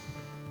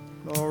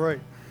All right,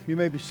 you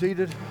may be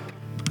seated.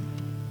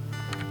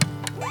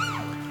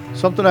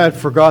 Something I had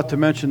forgot to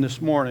mention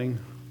this morning,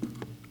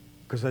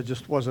 because I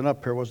just wasn't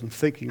up here, wasn't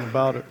thinking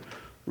about it.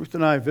 Ruth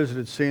and I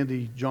visited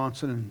Sandy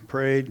Johnson and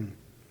prayed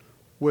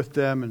with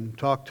them and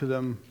talked to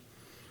them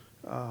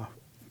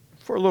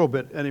for a little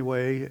bit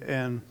anyway.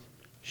 And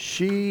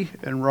she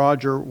and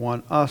Roger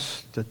want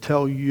us to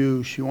tell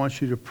you, she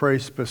wants you to pray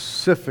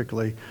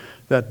specifically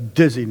that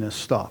dizziness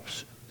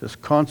stops. This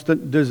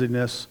constant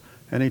dizziness,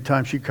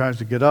 anytime she tries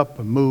to get up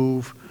and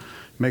move,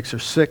 makes her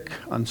sick,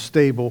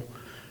 unstable,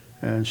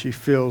 and she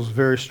feels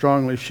very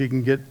strongly if she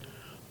can get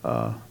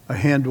a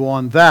handle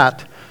on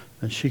that,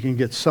 and she can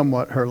get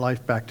somewhat her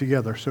life back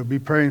together. So be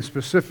praying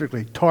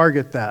specifically.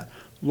 Target that.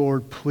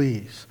 Lord,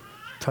 please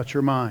touch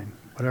her mind,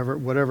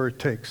 whatever it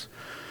takes.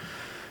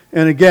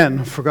 And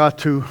again, forgot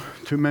to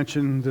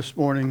mention this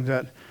morning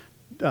that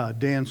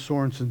Dan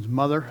Sorensen's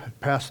mother had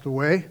passed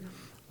away,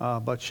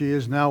 but she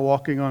is now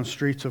walking on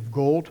streets of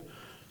gold.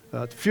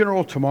 The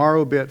funeral tomorrow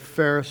will be at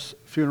Ferris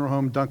Funeral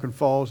Home, Duncan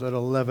Falls, at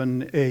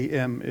 11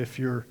 a.m. if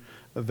you're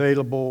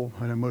available.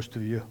 I know most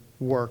of you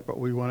work, but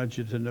we wanted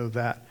you to know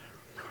that.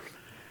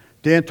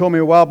 Dan told me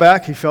a while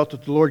back he felt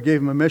that the Lord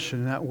gave him a mission,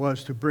 and that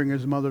was to bring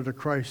his mother to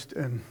Christ,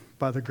 and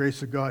by the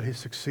grace of God, he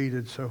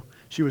succeeded. So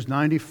she was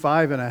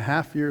 95 and a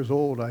half years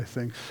old, I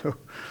think. So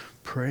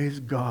praise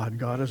God.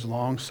 God is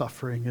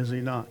long-suffering, is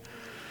he not?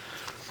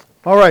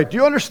 All right, do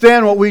you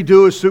understand what we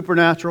do is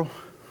supernatural?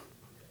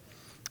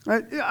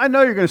 I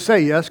know you're going to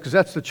say yes, because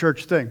that's the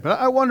church thing, but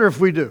I wonder if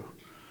we do.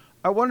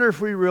 I wonder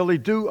if we really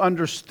do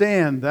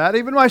understand that,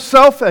 even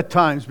myself at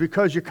times,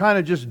 because you kind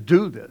of just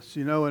do this,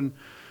 and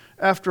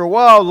after a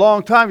while, a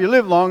long time, you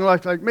live long,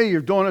 like me,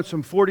 you're doing it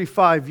some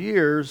 45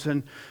 years,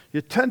 and you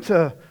tend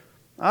to,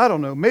 I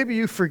don't know, maybe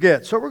you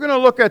forget. So we're going to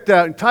look at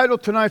that,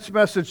 entitled tonight's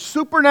message,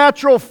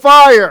 Supernatural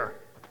Fire.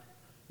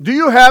 Do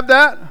you have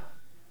that?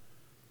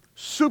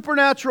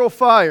 Supernatural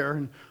fire.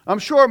 And I'm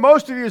sure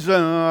most of you say,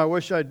 I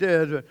wish I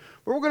did. But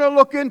we're going to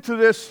look into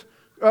this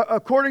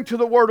according to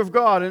the Word of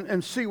God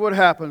and see what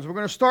happens. We're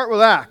going to start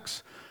with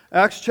Acts.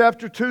 Acts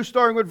chapter 2,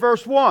 starting with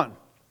verse 1.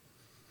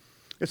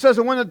 It says,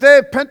 and when the day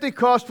of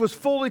Pentecost was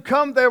fully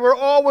come, they were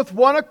all with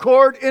one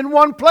accord in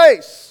one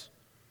place.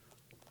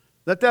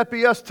 Let that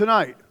be us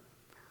tonight.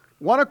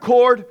 One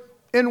accord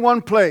in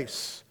one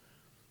place.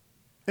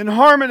 In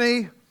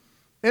harmony,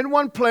 in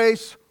one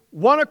place,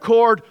 one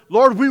accord.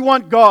 Lord, we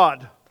want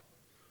God.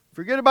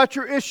 Forget about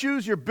your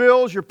issues, your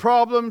bills, your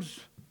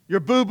problems,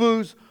 your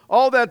boo-boos,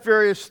 all that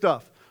various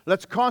stuff.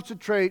 Let's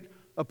concentrate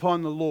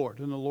upon the Lord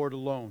and the Lord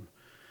alone.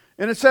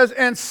 And it says,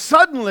 and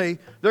suddenly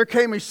there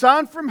came a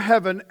sound from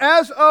heaven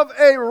as of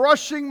a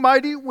rushing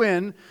mighty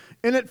wind,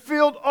 and it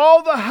filled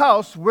all the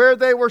house where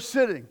they were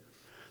sitting.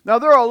 Now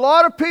there are a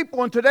lot of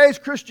people in today's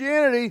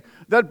Christianity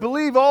that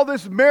believe all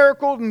this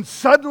miracle and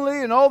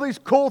suddenly and all these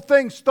cool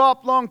things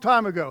stopped long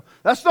time ago.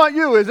 That's not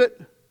you, is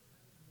it?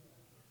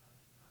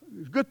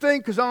 It's a good thing,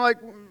 because I'm like,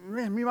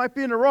 man, we might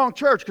be in the wrong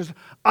church, because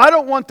I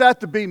don't want that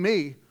to be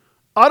me.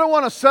 I don't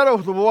want to settle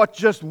with what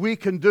just we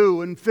can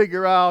do and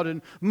figure out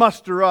and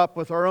muster up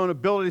with our own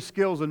ability,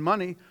 skills, and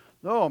money.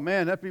 Oh,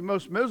 man, that'd be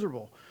most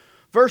miserable.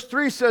 Verse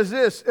 3 says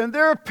this, and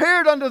there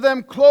appeared unto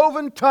them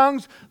cloven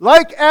tongues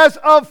like as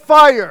of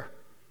fire.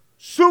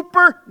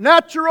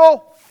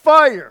 Supernatural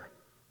fire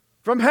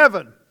from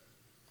heaven.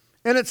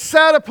 And it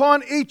sat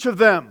upon each of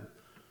them.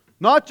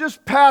 Not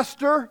just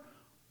pastor,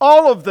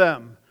 all of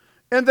them.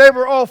 And they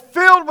were all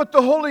filled with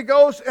the Holy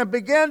Ghost and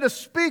began to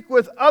speak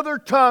with other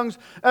tongues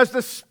as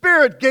the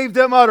Spirit gave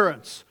them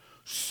utterance.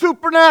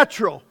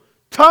 Supernatural.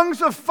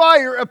 Tongues of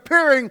fire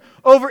appearing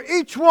over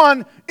each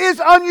one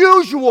is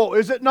unusual,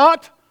 is it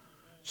not?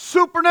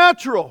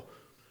 Supernatural.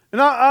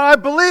 And I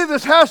believe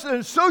this has to be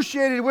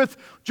associated with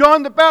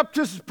John the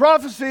Baptist's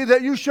prophecy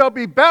that you shall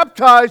be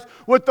baptized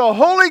with the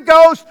Holy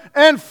Ghost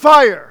and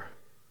fire.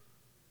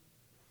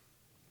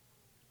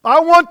 I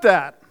want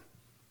that.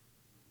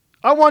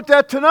 I want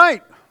that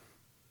tonight.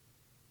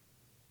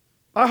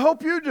 I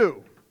hope you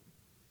do.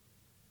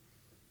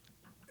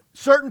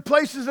 Certain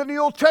places in the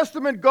Old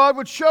Testament, God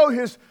would show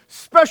His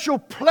special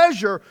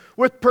pleasure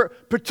with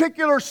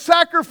particular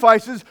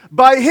sacrifices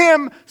by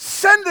Him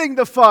sending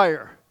the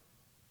fire.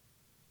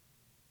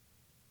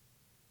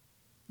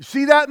 You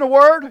see that in the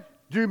Word?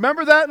 Do you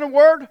remember that in the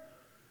Word?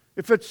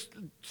 If it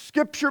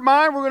skips your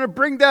mind, we're going to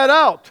bring that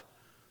out.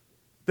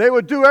 They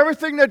would do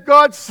everything that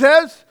God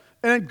says,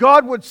 and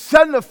God would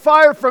send the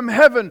fire from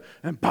heaven,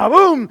 and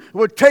boom, it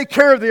would take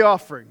care of the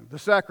offering, the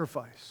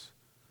sacrifice.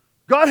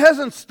 God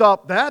hasn't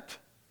stopped that.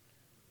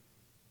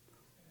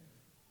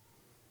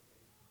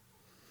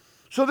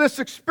 So this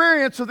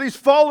experience of these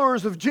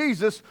followers of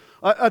Jesus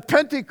at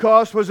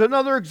Pentecost was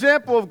another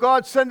example of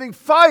God sending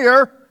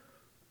fire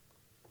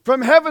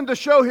from heaven to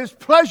show His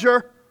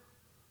pleasure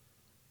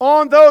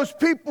on those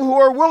people who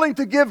are willing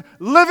to give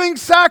living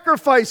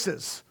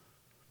sacrifices.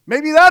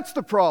 Maybe that's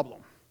the problem.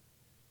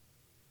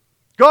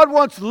 God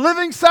wants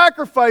living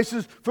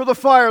sacrifices for the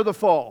fire to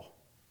fall.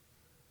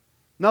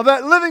 Now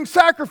that living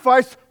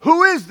sacrifice,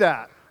 who is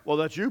that? Well,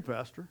 that's you,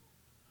 Pastor.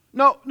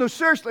 No,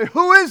 seriously,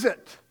 who is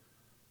it?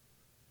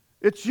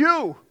 It's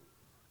you,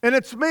 and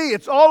it's me.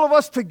 It's all of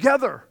us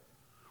together,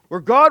 where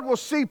God will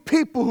see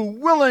people who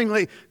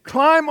willingly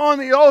climb on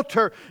the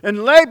altar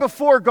and lay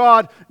before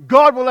God.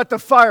 God will let the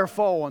fire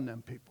fall on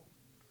them people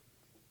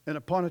and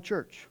upon a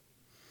church.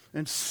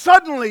 And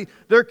suddenly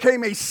there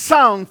came a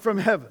sound from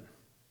heaven.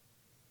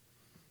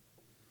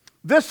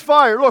 This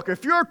fire, look,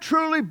 if you're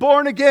truly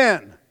born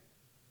again,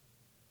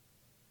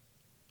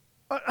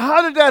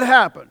 how did that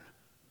happen?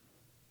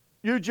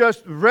 You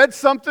just read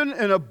something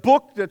in a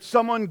book that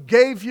someone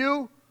gave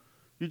you.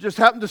 You just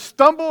happened to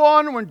stumble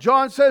on when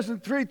John says in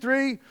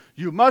 3:3,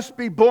 you must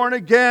be born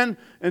again,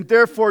 and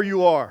therefore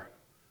you are.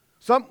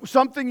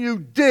 Something you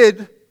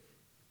did,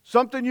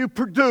 something you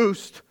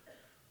produced.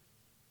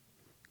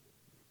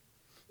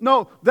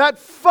 No, that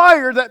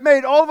fire that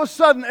made all of a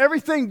sudden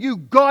everything you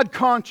God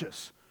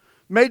conscious,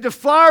 made the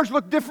flowers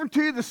look different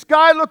to you, the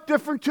sky look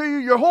different to you,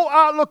 your whole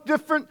outlook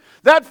different.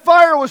 That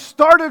fire was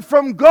started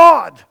from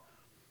God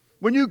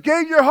when you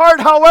gave your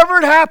heart, however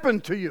it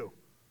happened to you.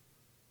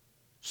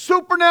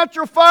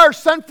 Supernatural fire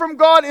sent from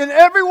God in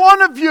every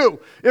one of you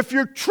if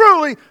you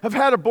truly have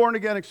had a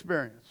born-again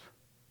experience.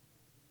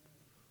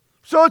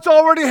 So it's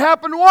already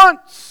happened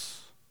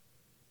once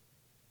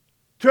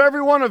to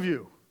every one of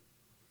you.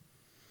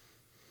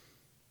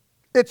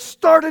 It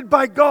started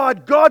by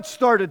God. God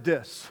started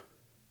this.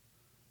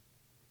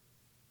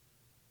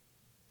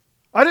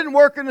 I didn't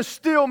work in a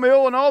steel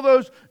mill and all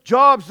those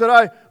jobs that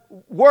I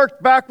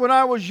worked back when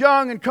I was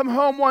young and come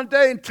home one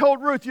day and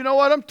told Ruth, you know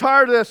what, I'm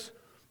tired of this.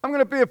 I'm going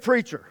to be a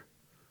preacher.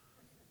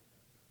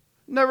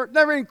 Never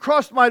even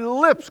crossed my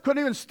lips.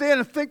 Couldn't even stand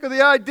and think of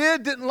the idea.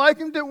 Didn't like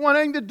him. Didn't want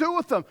anything to do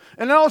with him.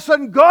 And then all of a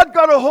sudden, God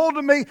got a hold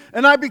of me,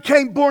 and I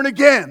became born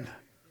again.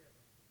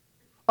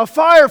 A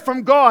fire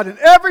from God, and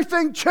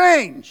everything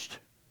changed.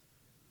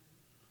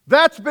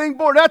 That's being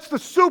born. That's the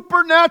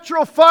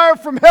supernatural fire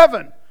from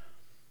heaven.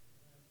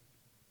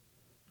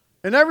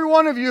 And every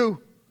one of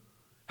you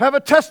have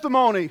a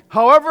testimony.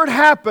 However it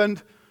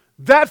happened,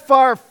 that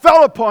fire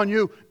fell upon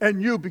you,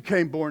 and you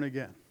became born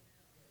again.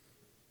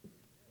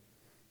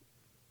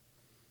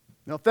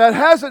 Now, if that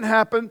hasn't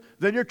happened,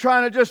 then you're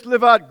trying to just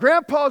live out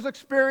Grandpa's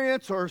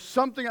experience or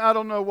something, I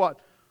don't know what.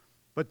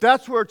 But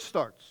that's where it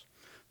starts.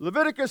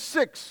 Leviticus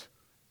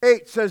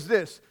 6:8 says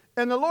this,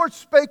 and the Lord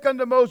spake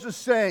unto Moses,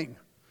 saying,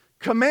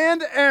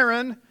 command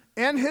Aaron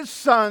and his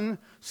son,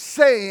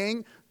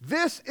 saying,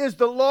 this is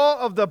the law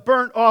of the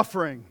burnt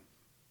offering.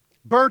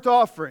 Burnt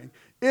offering.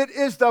 It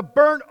is the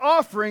burnt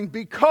offering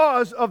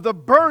because of the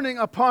burning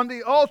upon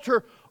the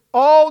altar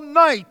all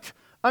night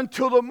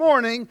until the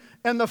morning,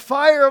 and the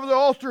fire of the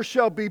altar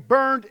shall be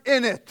burned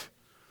in it.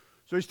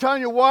 So he's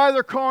telling you why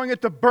they're calling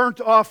it the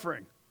burnt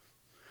offering.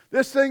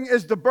 This thing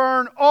is to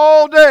burn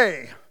all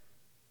day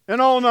and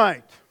all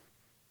night.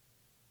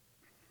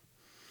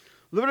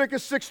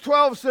 Leviticus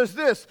 6:12 says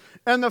this,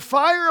 and the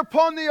fire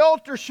upon the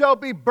altar shall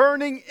be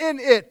burning in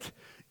it.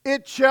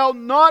 It shall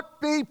not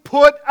be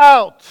put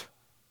out.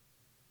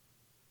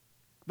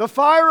 The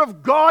fire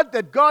of God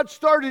that God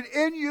started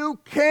in you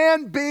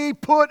can be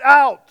put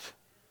out.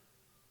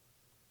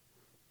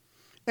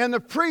 And the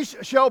priest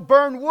shall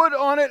burn wood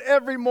on it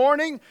every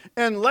morning,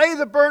 and lay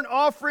the burnt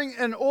offering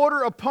in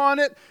order upon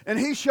it, and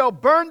he shall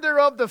burn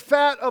thereof the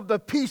fat of the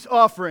peace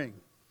offering.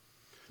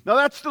 Now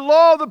that's the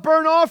law of the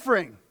burnt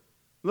offering.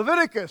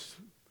 Leviticus.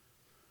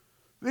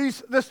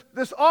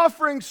 This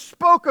offering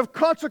spoke of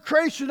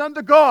consecration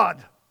unto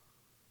God.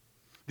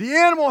 The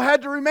animal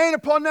had to remain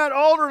upon that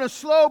altar in a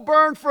slow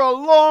burn for a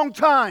long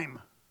time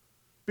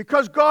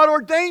because God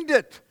ordained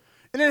it.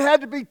 And it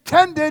had to be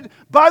tended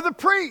by the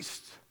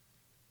priest.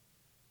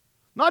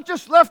 Not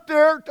just left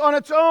there on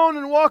its own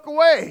and walk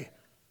away.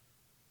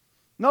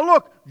 Now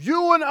look,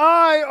 you and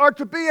I are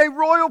to be a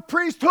royal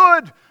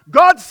priesthood.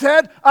 God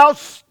said, I'll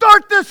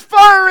start this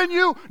fire in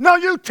you, now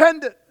you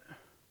tend it.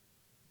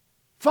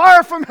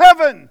 Fire from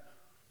heaven.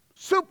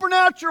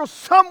 Supernatural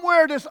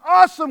somewhere, this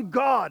awesome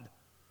God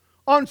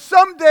on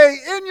some day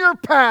in your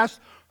past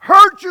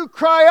heard you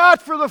cry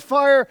out for the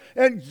fire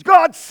and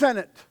God sent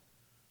it.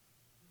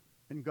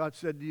 And God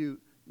said to you,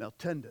 now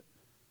tend it.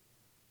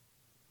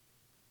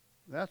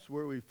 That's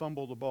where we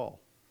fumble the ball.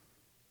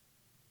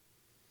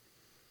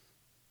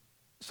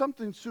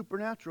 Something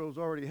supernatural has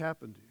already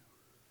happened to you.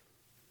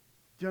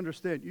 Do you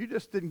understand? You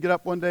just didn't get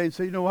up one day and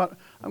say, you know what,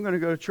 I'm going to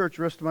go to church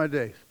the rest of my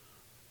days.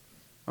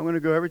 I'm going to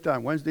go every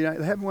time. Wednesday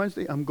night, having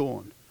Wednesday, I'm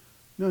going.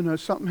 No,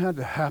 something had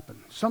to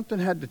happen. Something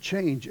had to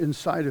change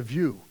inside of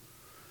you.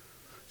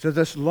 So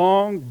this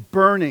long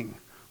burning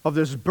of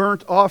this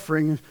burnt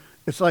offering,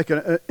 it's like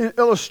an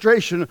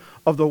illustration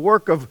of the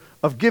work of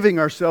giving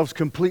ourselves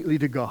completely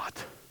to God.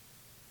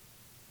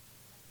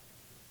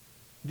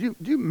 Do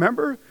you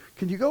remember?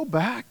 Can you go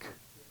back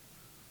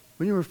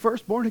when you were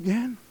first born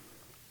again?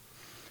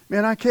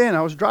 Man, I can.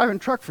 I was driving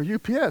truck for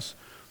UPS.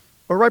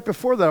 Or right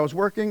before that, I was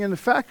working in the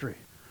factory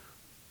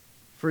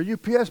for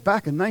UPS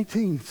back in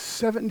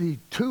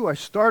 1972. I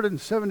started in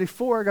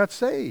 74. I got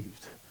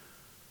saved.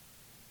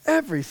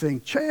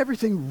 Everything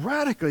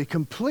radically,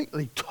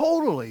 completely,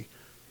 totally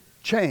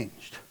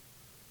changed.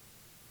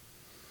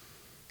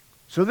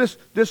 So this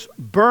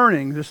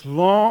burning, this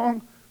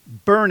long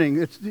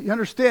burning, you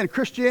understand,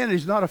 Christianity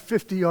is not a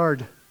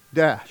 50-yard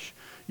dash.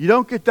 You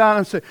don't get down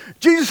and say,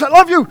 Jesus, I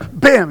love you,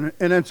 bam,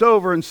 and it's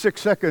over in 6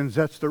 seconds.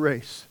 That's the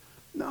race.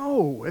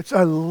 No, it's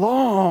a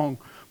long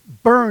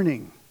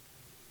burning,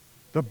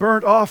 the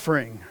burnt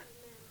offering.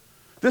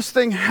 This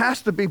thing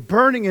has to be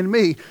burning in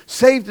me,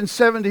 saved in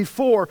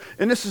 74,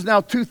 and this is now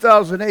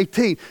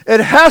 2018. It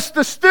has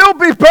to still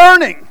be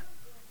burning.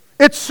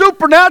 It's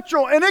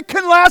supernatural, and it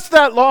can last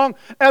that long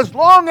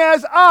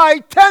as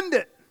I tend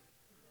it.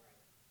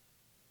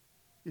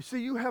 You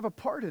see, you have a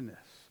part in this.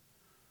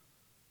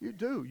 You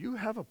do. You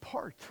have a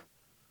part.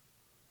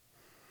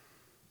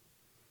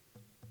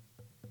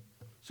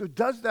 So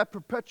does that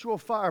perpetual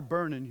fire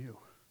burn in you?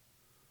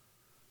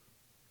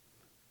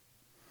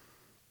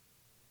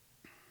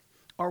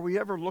 Are we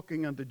ever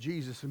looking unto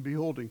Jesus and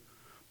beholding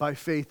by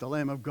faith the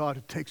Lamb of God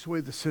who takes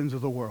away the sins of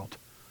the world?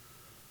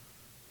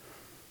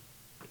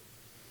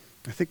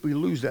 I think we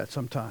lose that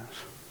sometimes.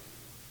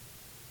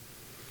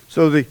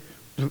 So the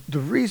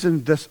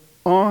reason this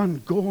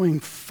ongoing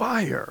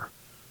fire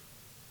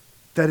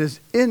that is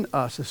in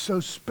us is so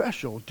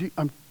special,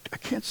 I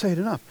can't say it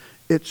enough.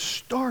 It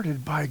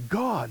started by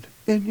God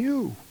in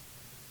you.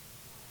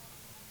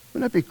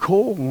 Wouldn't that be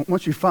cool?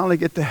 Once you finally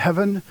get to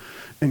heaven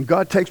and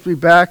God takes me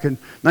back in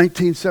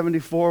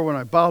 1974 when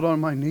I bowed on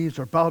my knees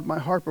or bowed my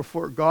heart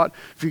before God,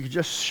 if he could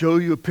just show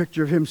you a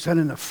picture of him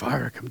sending the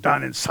fire come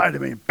down inside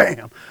of me and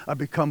bam, I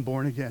become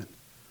born again.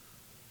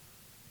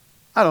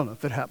 I don't know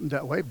if it happened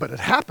that way, but it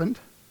happened.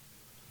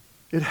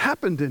 It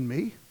happened in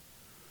me.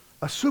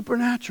 A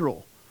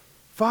supernatural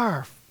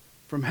fire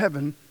from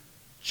heaven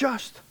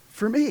just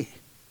for me.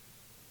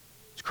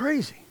 It's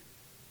crazy.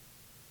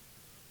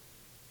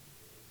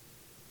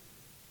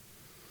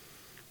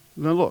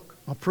 Now look,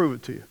 I'll prove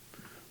it to you.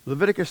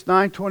 Leviticus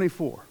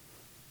 9:24.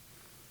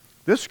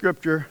 This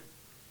scripture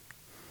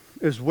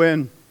is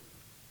when,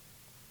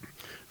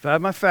 if I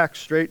have my facts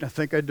straight, and I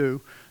think I do,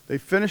 they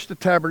finished the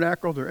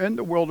tabernacle, they're in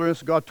the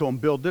wilderness, God told them,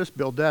 build this,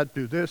 build that,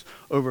 do this,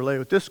 overlay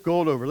with this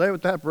gold, overlay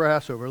with that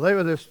brass, overlay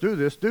with this,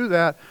 do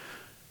that.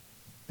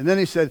 And then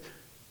he said,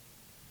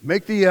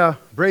 make the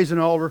brazen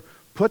altar,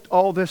 put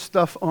all this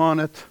stuff on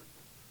it,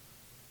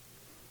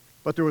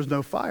 but there was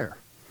no fire.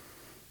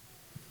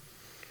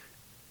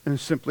 And it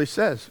simply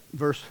says,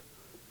 verse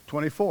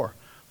 24,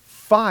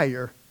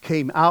 fire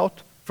came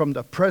out from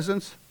the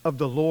presence of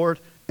the Lord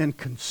and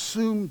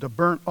consumed the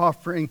burnt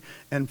offering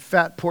and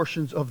fat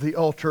portions of the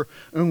altar.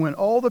 And when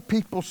all the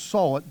people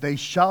saw it, they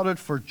shouted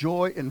for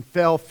joy and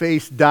fell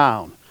face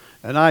down.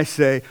 And I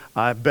say,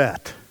 I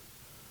bet.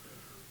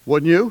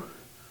 Wouldn't you?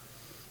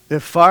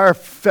 If fire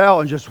fell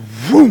and just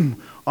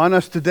whoom on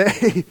us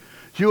today,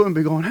 you wouldn't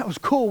be going, that was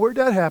cool, where'd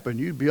that happen?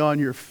 You'd be on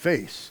your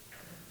face.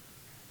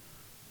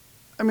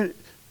 I mean,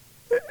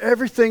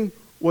 everything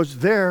was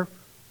there,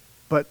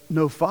 but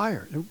no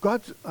fire.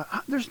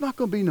 There's not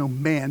going to be no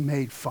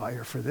man-made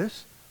fire for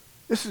this.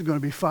 This is going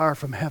to be fire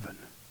from heaven.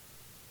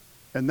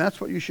 And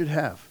that's what you should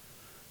have.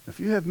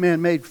 If you have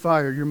man-made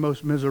fire, you're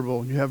most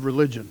miserable and you have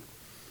religion.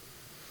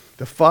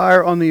 The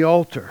fire on the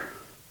altar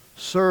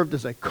served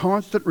as a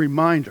constant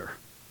reminder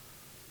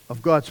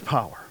of God's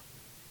power.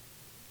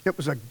 It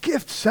was a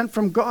gift sent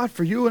from God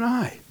for you and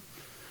I.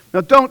 Now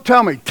don't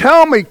tell me,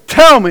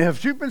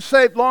 if you've been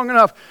saved long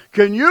enough,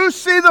 can you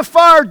see the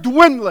fire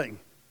dwindling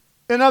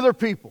in other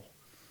people?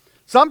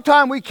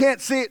 Sometimes we can't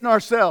see it in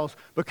ourselves,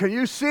 but can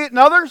you see it in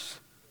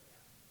others?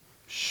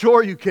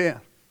 Sure you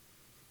can.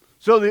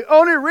 So the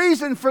only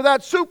reason for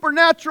that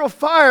supernatural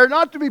fire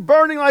not to be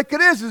burning like it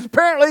is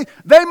apparently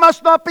they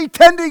must not be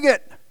tending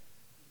it.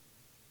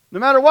 No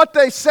matter what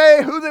they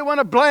say, who they want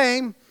to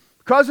blame,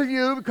 because of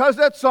you, because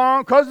of that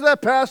song, because of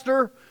that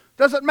pastor,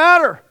 doesn't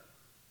matter.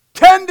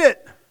 Tend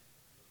it.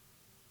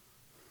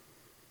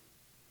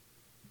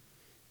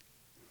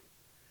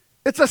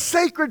 It's a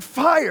sacred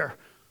fire.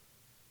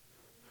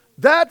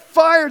 That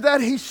fire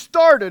that he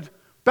started,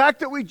 back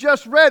that we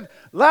just read,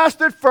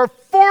 lasted for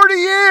 40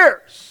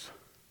 years.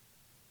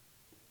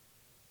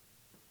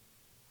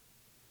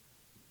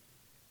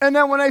 And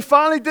then when they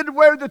finally did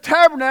away with the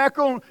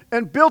tabernacle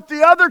and built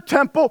the other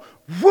temple,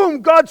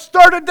 boom, God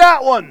started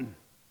that one.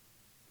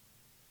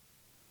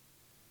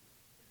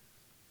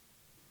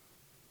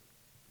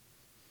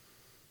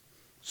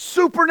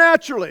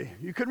 Supernaturally.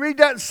 You can read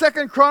that in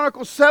 2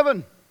 Chronicles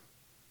 7.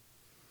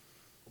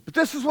 But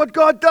this is what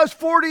God does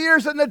 40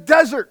 years in the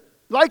desert.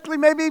 Likely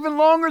maybe even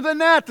longer than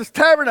that. This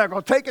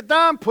tabernacle. Take it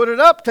down, put it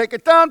up, take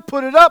it down,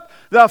 put it up.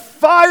 The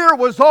fire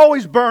was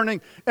always burning,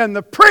 and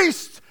the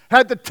priests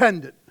had to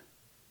tend it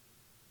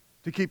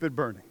to keep it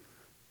burning.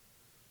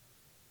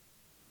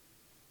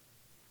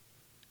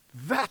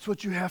 That's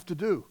what you have to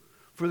do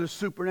for the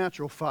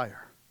supernatural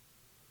fire.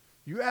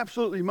 You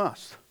absolutely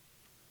must.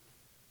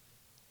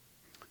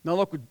 Now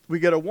look, we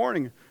get a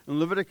warning in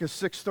Leviticus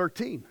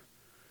 6:13.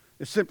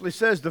 It simply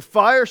says, the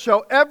fire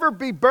shall ever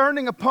be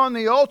burning upon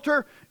the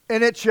altar,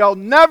 and it shall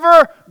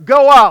never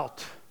go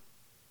out.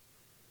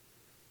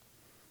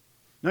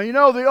 Now you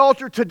know the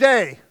altar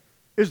today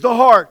is the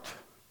heart.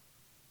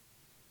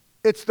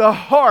 It's the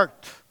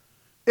heart.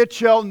 it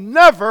shall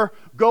never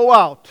go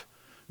out.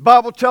 The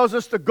Bible tells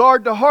us to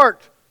guard the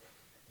heart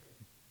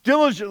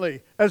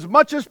diligently, as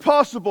much as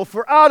possible,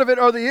 for out of it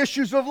are the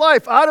issues of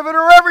life. Out of it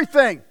are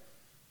everything.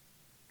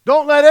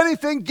 Don't let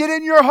anything get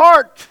in your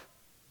heart.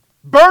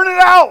 Burn it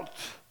out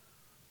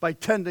by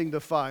tending the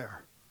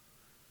fire.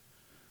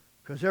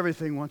 Because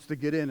everything wants to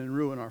get in and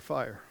ruin our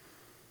fire.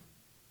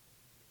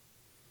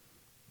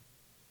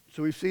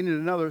 So we've seen it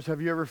in others.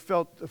 Have you ever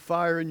felt the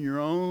fire in your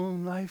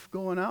own life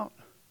going out?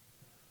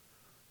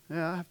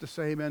 Yeah, I have to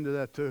say amen to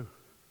that too.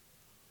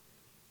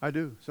 I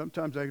do.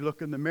 Sometimes I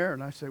look in the mirror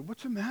and I say,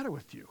 what's the matter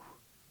with you?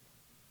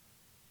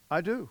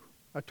 I do.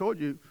 I told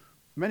you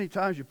many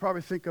times, you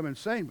probably think I'm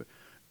insane, but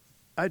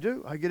I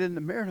do. I get in the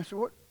mirror and I say,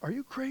 what? Are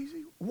you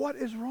crazy? What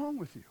is wrong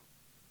with you?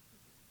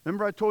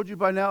 Remember I told you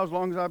by now, as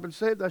long as I've been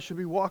saved, I should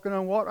be walking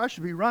on water. I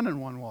should be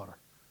running on water.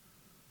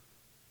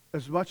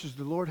 As much as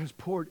the Lord has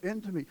poured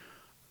into me.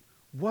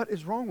 What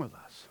is wrong with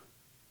us?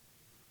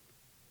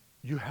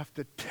 You have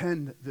to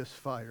tend this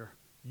fire.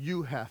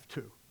 You have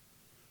to.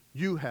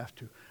 You have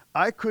to.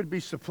 I could be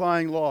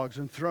supplying logs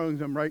and throwing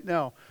them right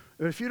now.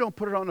 If you don't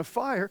put it on the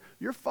fire,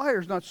 your fire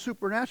is not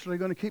supernaturally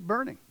going to keep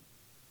burning.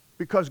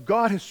 Because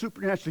God has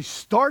supernaturally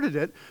started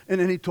it, and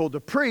then he told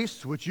the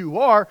priests, which you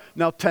are,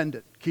 now tend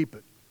it, keep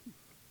it.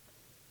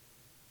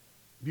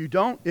 If you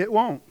don't, it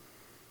won't.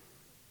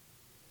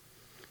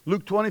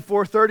 Luke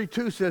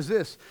 24:32 says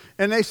this,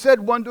 and they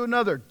said one to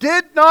another,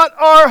 did not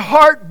our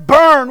heart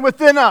burn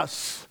within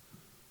us?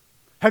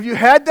 Have you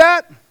had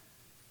that?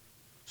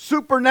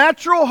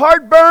 Supernatural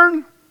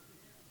heartburn?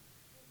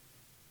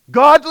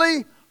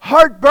 Godly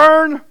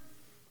heartburn?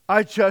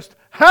 I just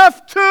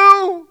have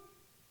to.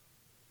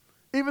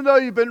 Even though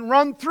you've been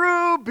run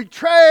through,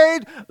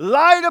 betrayed,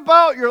 lied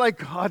about, you're like,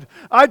 God,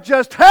 I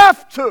just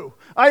have to.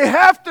 I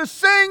have to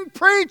sing,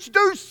 preach,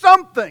 do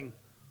something.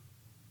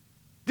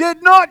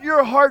 Did not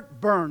your heart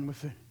burn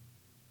within?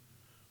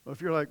 Well,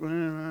 if you're like, I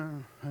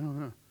don't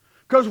know.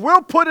 Because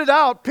we'll put it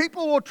out.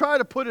 People will try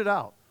to put it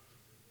out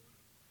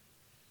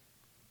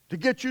to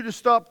get you to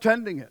stop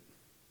tending it.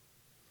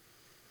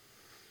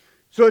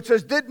 So it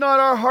says, did not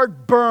our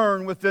heart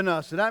burn within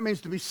us? And that means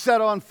to be set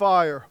on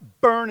fire,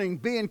 burning,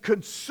 being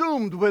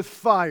consumed with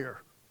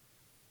fire.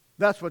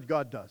 That's what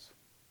God does.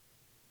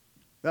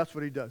 That's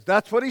what he does.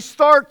 That's what he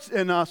starts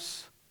in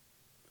us.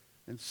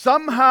 And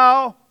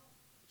somehow,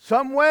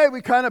 some way,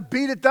 we kind of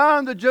beat it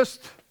down to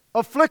just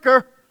a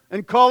flicker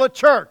and call it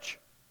church.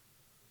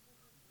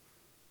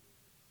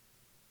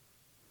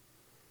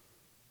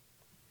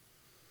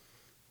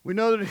 We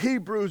know that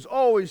Hebrews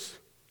always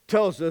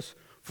tells us,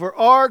 for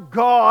our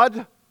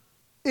God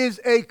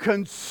is a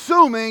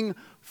consuming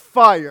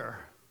fire.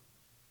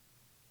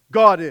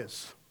 God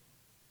is.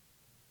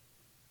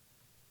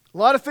 A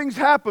lot of things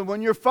happen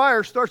when your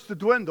fire starts to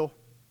dwindle.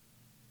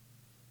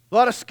 A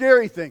lot of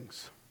scary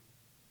things.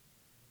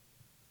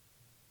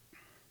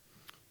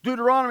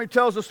 Deuteronomy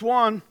tells us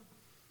one,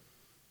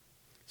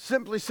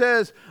 simply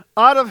says,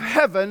 out of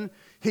heaven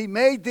he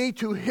made thee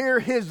to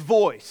hear his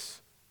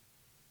voice.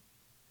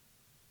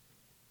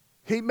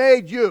 He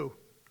made you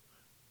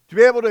to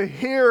be able to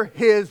hear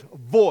his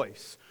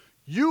voice.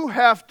 You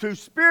have to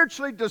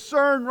spiritually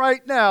discern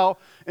right now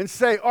and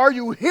say, are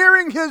you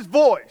hearing his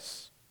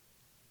voice?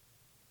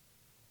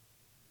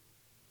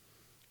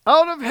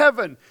 Out of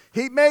heaven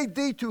he made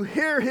thee to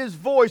hear his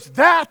voice,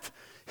 that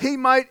he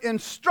might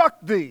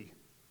instruct thee.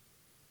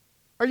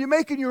 Are you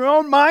making your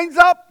own minds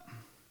up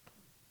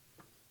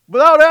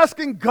without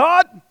asking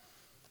God?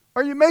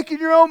 Are you making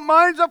your own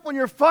minds up when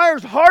your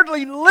fire's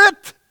hardly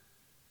lit?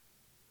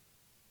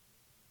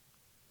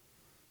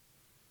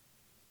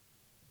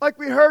 Like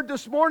we heard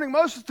this morning,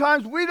 most of the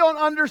times we don't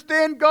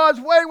understand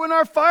God's way when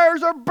our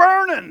fires are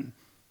burning.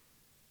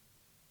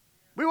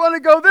 We want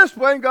to go this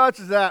way and God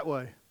says that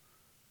way.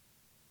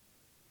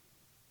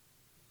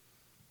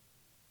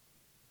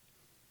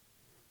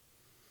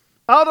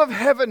 Out of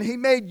heaven he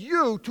made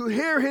you to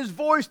hear his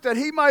voice that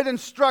he might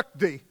instruct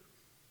thee.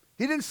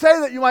 He didn't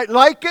say that you might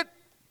like it,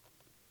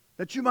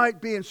 that you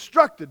might be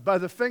instructed by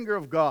the finger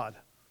of God.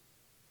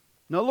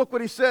 Now look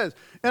what he says.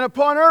 And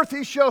upon earth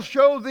he shall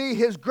show thee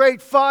his great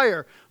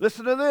fire.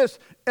 Listen to this.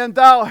 And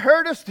thou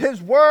heardest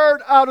his word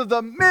out of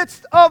the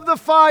midst of the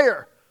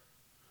fire.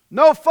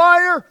 No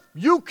fire,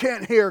 you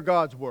can't hear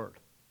God's word.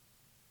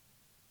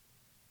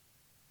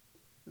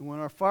 And when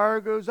our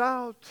fire goes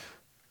out,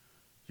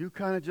 you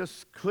kind of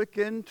just click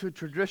into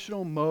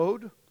traditional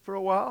mode for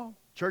a while.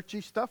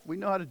 Churchy stuff, we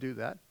know how to do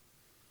that.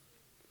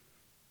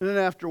 And then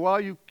after a while,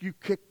 you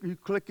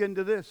click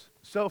into this,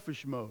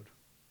 selfish mode.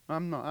 I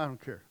don't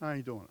care. I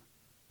ain't doing it.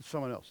 It's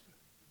someone else.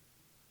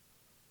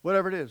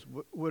 Whatever it is,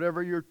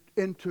 whatever you're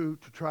into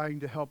to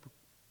trying to help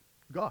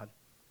God.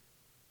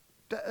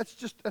 That's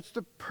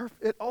the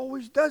perfect, it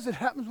always does. It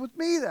happens with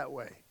me that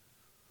way. It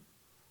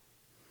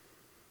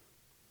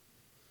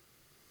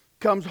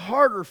comes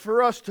harder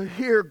for us to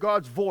hear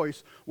God's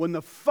voice when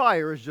the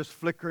fire is just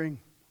flickering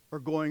or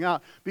going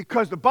out.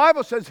 Because the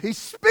Bible says he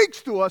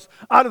speaks to us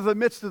out of the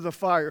midst of the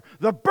fire.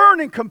 The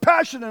burning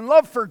compassion and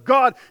love for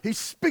God, he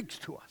speaks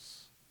to us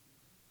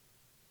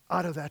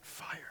out of that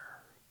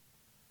fire.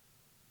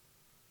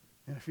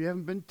 And if you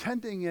haven't been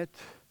tending it,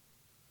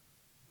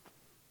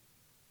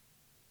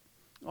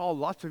 oh,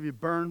 lots of you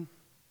burn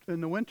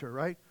in the winter,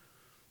 right?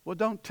 Well,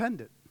 don't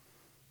tend it.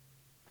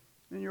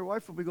 And your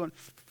wife will be going,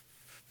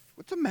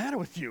 what's the matter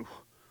with you?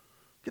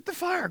 Get the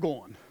fire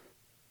going.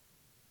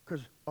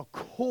 Because a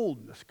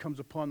coldness comes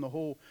upon the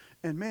whole.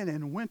 And man,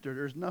 in winter,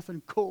 there's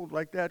nothing cold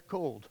like that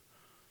cold.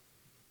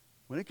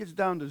 When it gets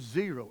down to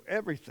zero,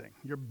 everything,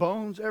 your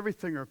bones,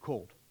 everything are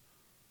cold.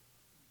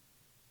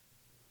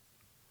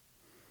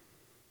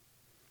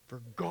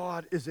 For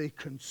God is a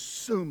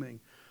consuming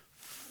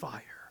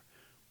fire.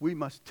 We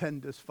must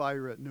tend this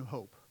fire at New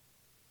Hope.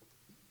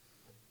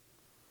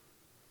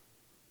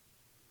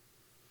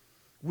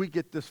 We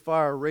get this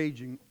fire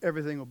raging,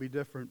 everything will be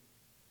different.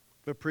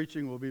 The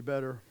preaching will be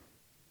better.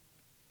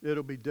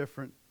 It'll be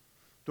different.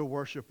 The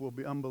worship will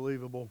be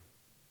unbelievable.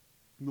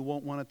 You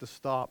won't want it to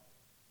stop.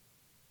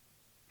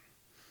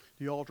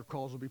 The altar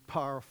calls will be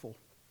powerful.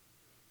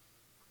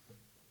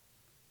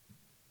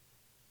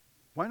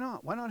 Why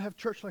not? Why not have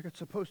church like it's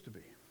supposed to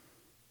be?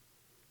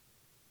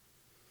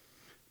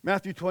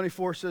 Matthew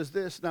 24 says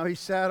this, now he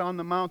sat on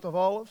the Mount of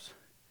Olives.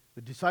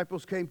 The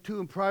disciples came to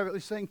him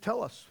privately saying,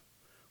 tell us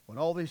when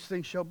all these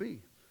things shall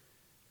be.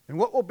 And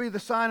what will be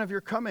the sign of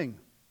your coming,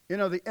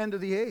 the end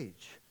of the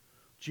age?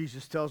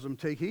 Jesus tells them,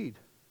 take heed.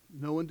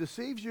 No one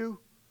deceives you.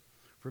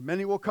 For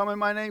many will come in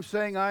my name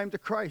saying, I am the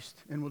Christ,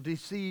 and will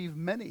deceive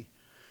many.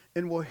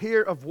 And will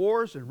hear of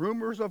wars and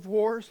rumors of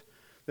wars,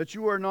 that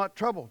you are not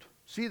troubled.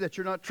 See that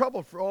you're not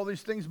troubled, for all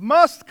these things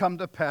must come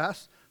to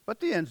pass, but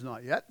the end's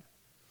not yet.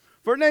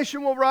 For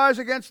nation will rise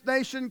against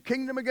nation,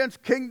 kingdom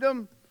against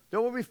kingdom.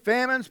 There will be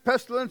famines,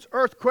 pestilence,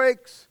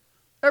 earthquakes,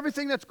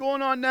 everything that's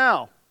going on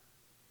now.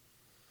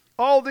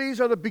 All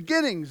these are the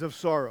beginnings of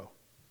sorrow.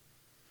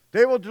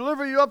 They will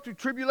deliver you up to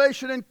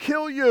tribulation and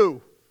kill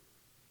you,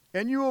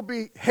 and you will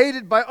be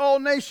hated by all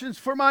nations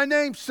for my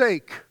name's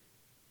sake.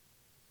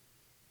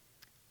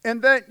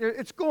 And then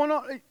it's going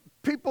on.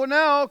 People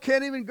now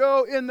can't even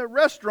go in the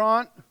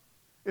restaurant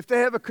if they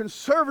have a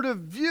conservative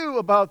view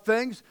about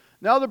things.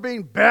 Now they're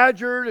being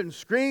badgered and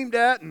screamed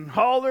at and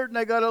hollered, and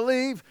they got to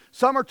leave.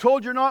 Some are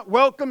told you're not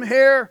welcome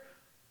here.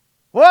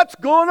 What's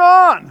going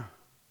on?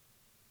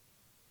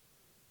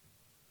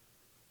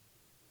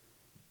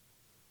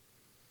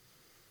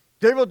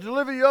 They will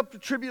deliver you up to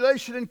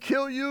tribulation and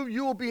kill you.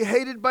 You will be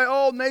hated by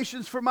all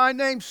nations for my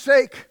name's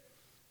sake.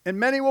 And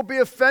many will be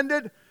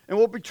offended and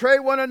will betray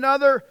one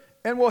another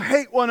and will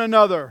hate one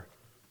another.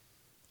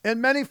 And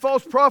many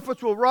false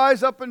prophets will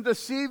rise up and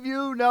deceive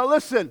you. Now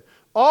listen,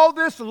 all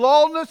this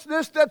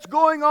lawlessness that's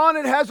going on,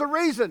 it has a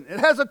reason. It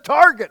has a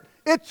target.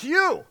 It's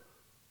you.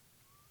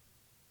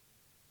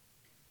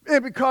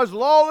 And because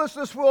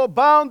lawlessness will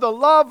abound, the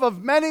love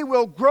of many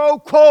will grow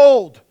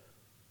cold.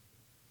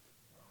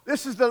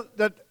 This is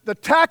the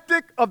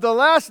tactic of the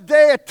last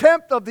day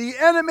attempt of the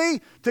enemy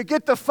to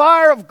get the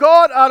fire of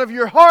God out of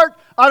your heart,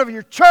 out of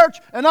your church,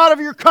 and out of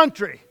your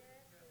country.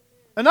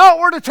 An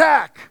outward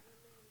attack.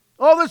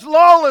 All this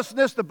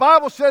lawlessness, the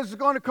Bible says, is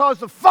going to cause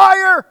the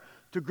fire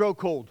to grow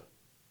cold.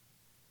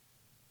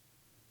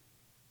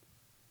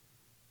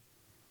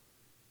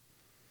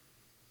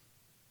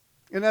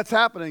 And that's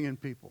happening in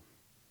people.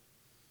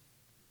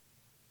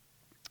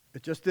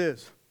 It just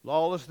is.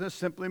 Lawlessness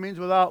simply means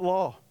without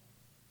law.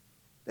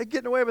 They're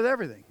getting away with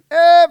everything.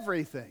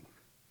 Everything.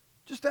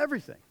 Just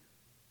everything.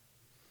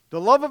 The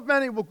love of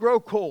many will grow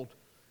cold,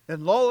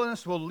 and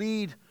lawlessness will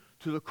lead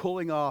to the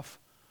cooling off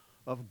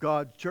of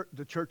God,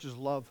 the church's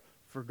love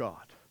for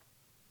God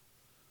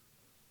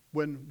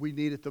when we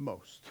need it the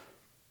most.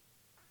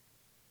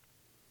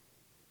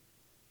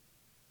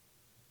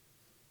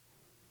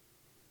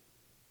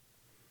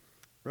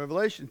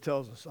 Revelation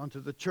tells us,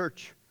 unto the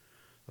church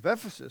of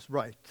Ephesus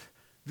write,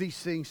 these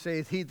things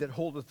saith he that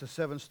holdeth the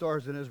 7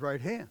 stars in his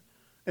right hand,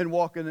 and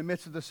walk in the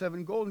midst of the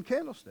 7 golden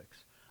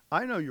candlesticks.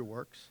 I know your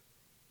works,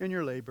 and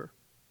your labor,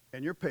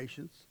 and your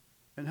patience,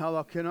 and how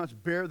thou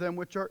cannot bear them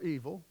which are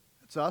evil.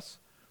 It's us.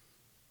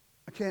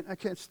 I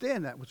can't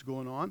stand that, what's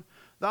going on.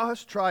 Thou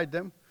hast tried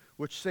them,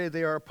 which say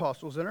they are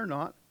apostles and are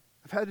not.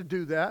 I've had to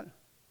do that.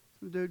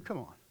 Dude, come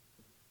on.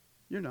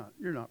 You're not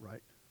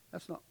right.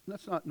 That's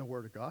not in the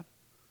Word of God.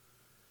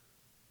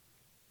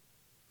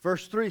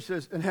 Verse 3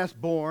 says, and hast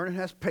borne, and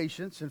hast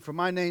patience, and for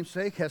my name's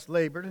sake hast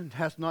labored, and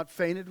hast not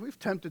fainted. We've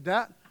tempted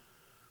that.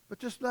 But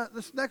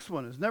this next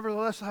one is,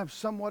 nevertheless I am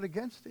somewhat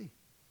against thee,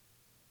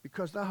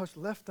 because thou hast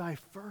left thy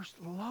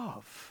first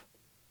love.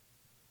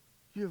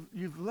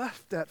 You've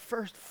left that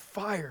first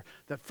fire,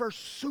 that first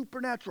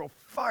supernatural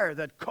fire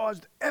that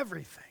caused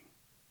everything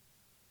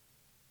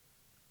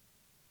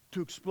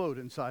to explode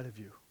inside of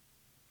you.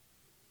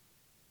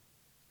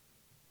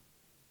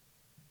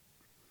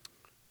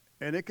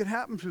 And it can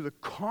happen through the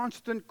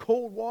constant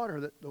cold water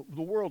that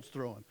the world's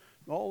throwing.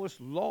 All this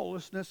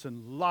lawlessness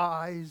and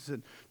lies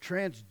and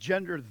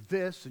transgender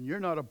this, and you're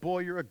not a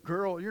boy, you're a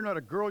girl. You're not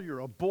a girl, you're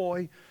a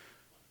boy.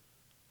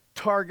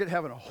 Target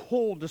having a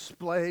whole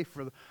display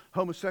for the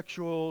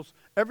homosexuals,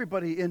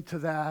 everybody into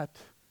that.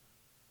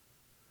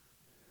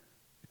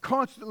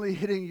 Constantly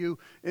hitting you.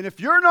 And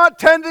if you're not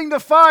tending the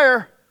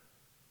fire,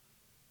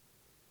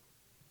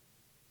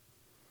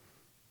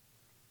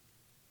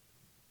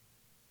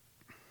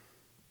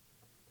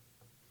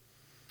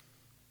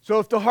 So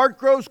if the heart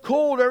grows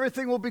cold,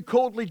 everything will be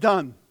coldly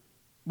done.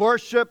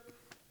 Worship,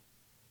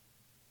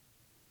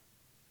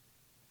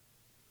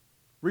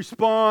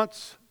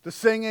 response, the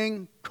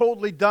singing,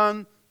 coldly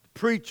done,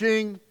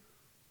 preaching,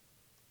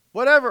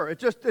 whatever. It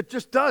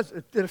just does.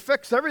 It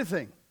affects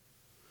everything.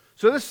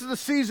 So this is the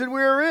season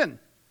we are in.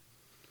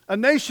 A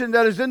nation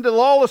that is into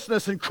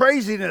lawlessness and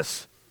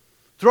craziness,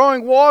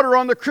 throwing water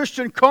on the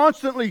Christian,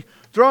 constantly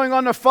throwing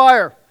on the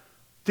fire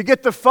to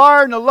get the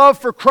fire and the love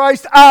for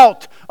Christ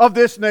out of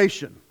this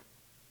nation.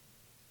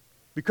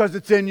 Because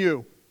it's in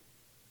you.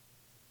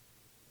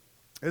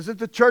 Isn't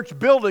the church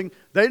building?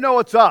 They know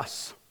it's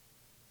us.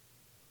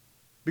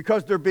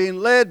 Because they're being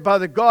led by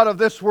the god of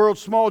this world,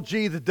 small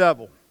g, the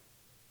devil.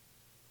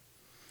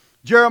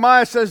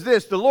 Jeremiah says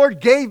this, the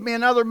Lord gave me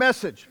another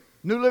message.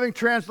 New Living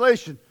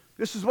Translation.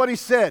 This is what he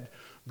said.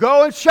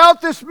 Go and shout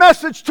this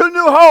message to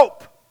New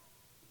Hope.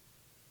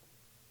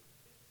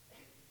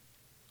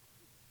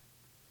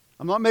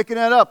 I'm not making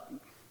that up.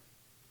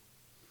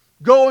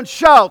 Go and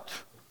shout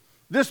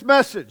this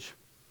message.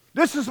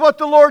 This is what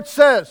the Lord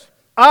says.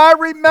 I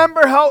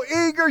remember how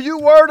eager you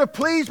were to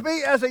please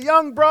me as a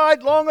young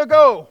bride long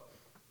ago.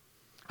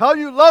 How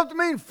you loved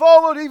me and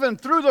followed even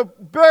through the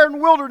barren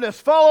wilderness,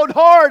 followed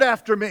hard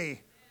after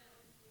me.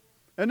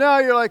 And now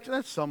you're like,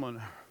 that's someone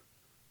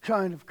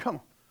kind of, come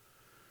on.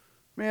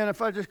 Man,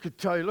 if I just could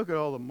tell you, look at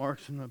all the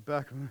marks in the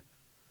back of me.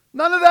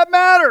 None of that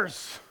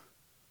matters.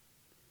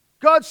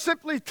 God's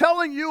simply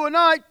telling you and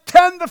I,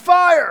 tend the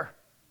fire.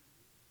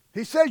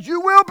 He says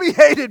you will be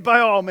hated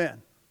by all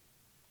men.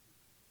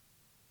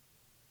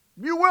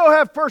 You will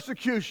have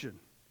persecution.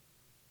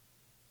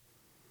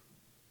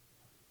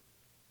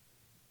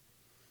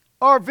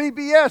 Our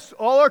VBS,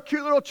 all our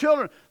cute little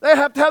children, they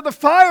have to have the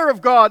fire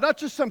of God, not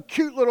just some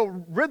cute little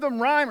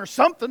rhythm rhyme or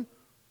something.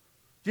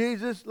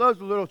 Jesus loves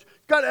the little.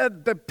 Got to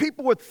have the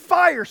people with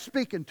fire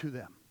speaking to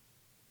them.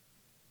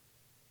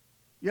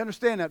 You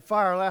understand that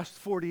fire lasts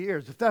 40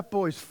 years. If that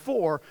boy's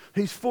 4,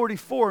 he's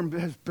 44 and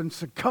has been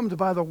succumbed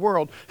by the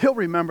world, he'll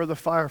remember the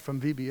fire from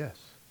VBS.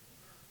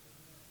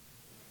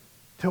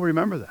 He'll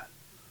remember that.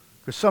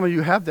 Because some of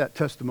you have that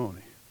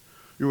testimony.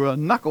 You were a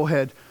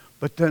knucklehead,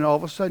 but then all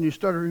of a sudden you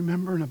started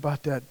remembering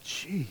about that.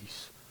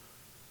 Jeez.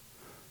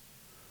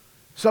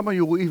 Some of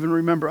you will even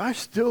remember, I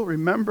still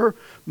remember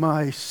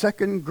my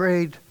second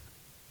grade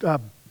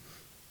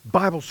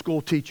Bible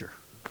school teacher.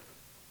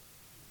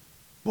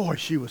 Boy,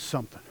 she was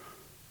something.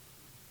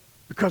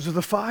 Because of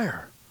the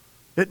fire.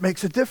 It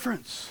makes a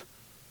difference.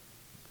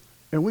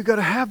 And we got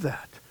to have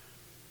that.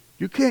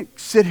 You can't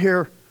sit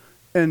here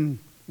and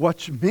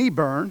watch me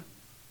burn.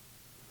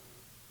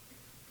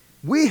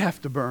 We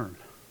have to burn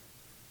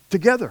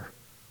together.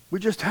 We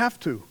just have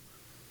to.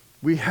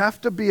 We have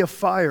to be a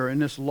fire in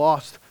this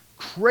lost,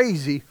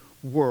 crazy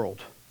world.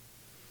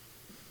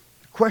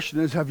 The question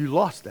is, have you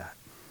lost that?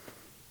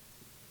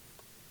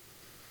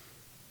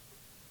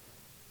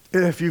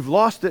 And if you've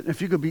lost it,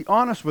 if you could be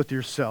honest with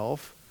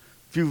yourself,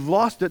 if you've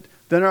lost it,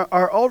 then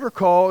our altar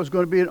call is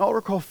going to be an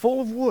altar call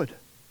full of wood.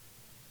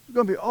 It's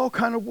going to be all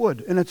kind of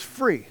wood, and it's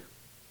free.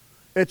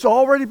 It's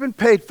already been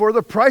paid for.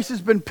 The price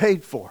has been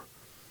paid for.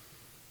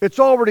 It's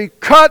already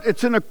cut.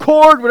 It's in a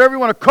cord, whatever you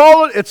want to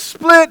call it. It's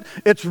split.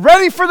 It's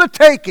ready for the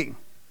taking.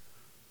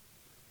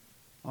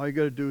 All you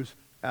got to do is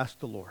ask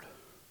the Lord.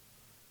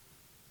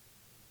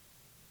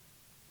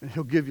 And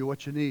He'll give you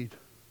what you need.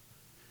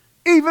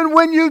 Even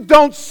when you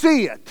don't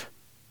see it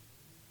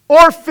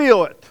or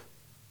feel it.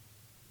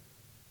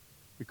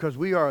 Because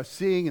we are a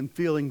seeing and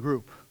feeling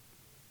group.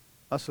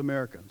 Us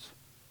Americans.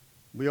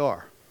 We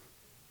are.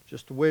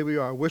 Just the way we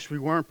are. I wish we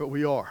weren't, but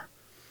we are.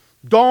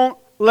 Don't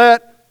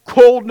let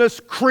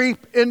coldness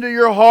creep into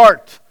your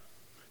heart.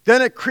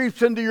 Then it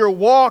creeps into your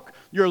walk,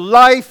 your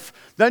life.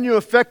 Then you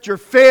affect your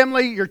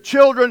family, your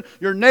children,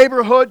 your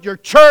neighborhood, your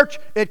church.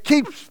 It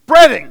keeps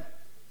spreading.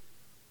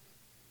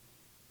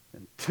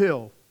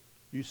 Until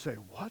you say,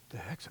 what the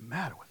heck's the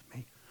matter with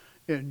me?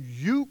 And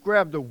you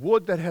grab the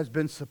wood that has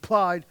been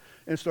supplied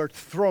and start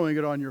throwing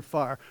it on your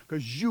fire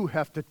because you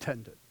have to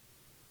tend it.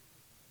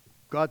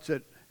 God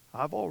said,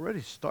 I've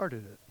already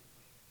started it.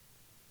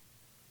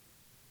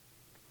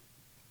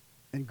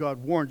 And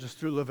God warns us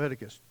through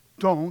Leviticus,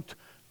 don't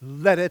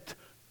let it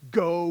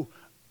go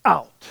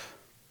out.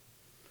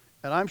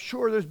 And I'm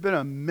sure there's been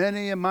a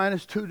many a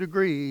 -2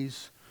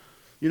 degrees,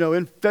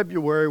 in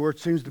February where it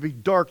seems to be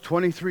dark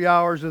 23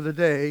 hours of the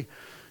day,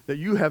 that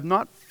you have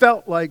not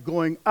felt like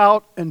going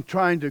out and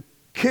trying to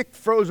kick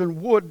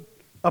frozen wood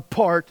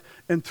apart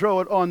and throw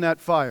it on that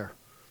fire.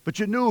 But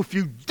you knew if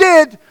you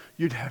did,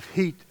 you'd have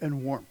heat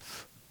and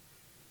warmth.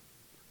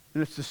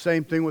 And it's the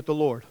same thing with the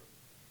Lord.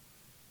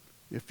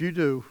 If you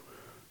do,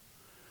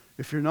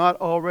 if you're not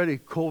already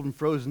cold and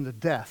frozen to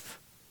death,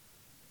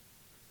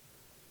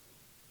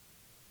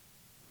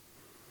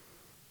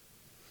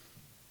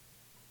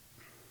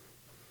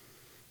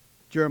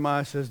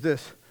 Jeremiah says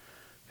this,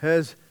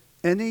 has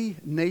any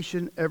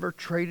nation ever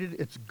traded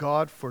its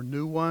God for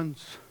new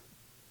ones?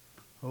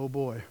 Oh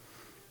boy,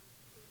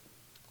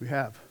 we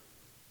have.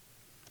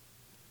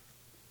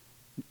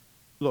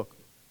 Look,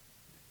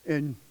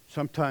 and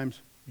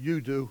sometimes You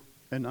do,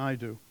 and I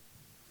do.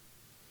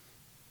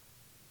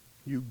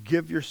 You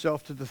give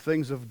yourself to the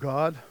things of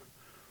God,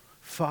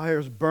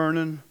 fire's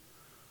burning,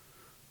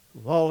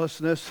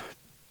 lawlessness,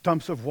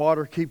 dumps of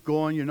water keep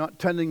going. You're not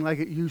tending like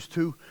it used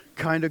to.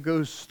 Kind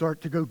of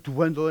start to go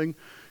dwindling.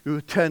 You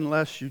attend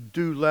less, you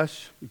do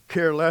less, you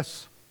care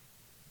less.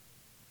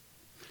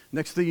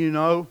 Next thing you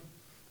know,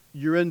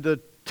 you're into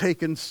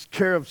taking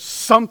care of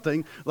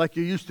something like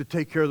you used to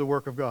take care of the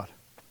work of God.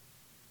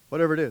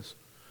 Whatever it is.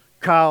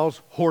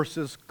 Cows,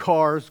 horses,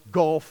 cars,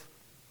 golf,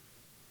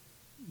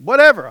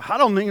 whatever. I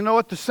don't even know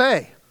what to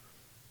say.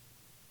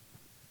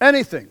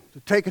 Anything to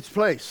take its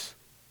place.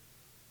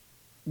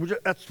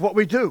 That's what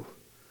we do.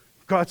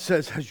 God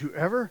says,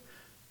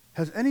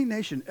 has any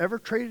nation ever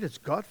traded its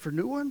God for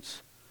new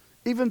ones?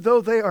 Even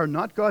though they are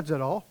not gods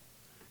at all?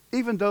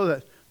 Even though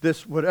that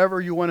this, whatever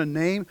you want to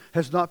name,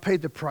 has not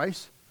paid the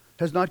price,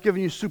 has not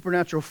given you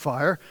supernatural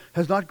fire,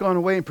 has not gone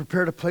away and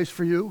prepared a place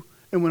for you,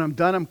 and when I'm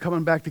done, I'm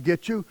coming back to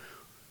get you,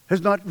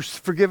 has not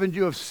forgiven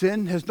you of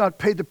sin, has not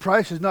paid the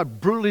price, has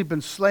not brutally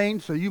been slain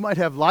so you might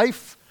have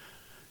life,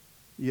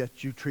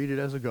 yet you treat it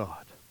as a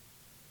god.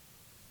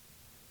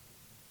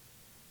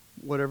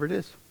 Whatever it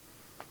is.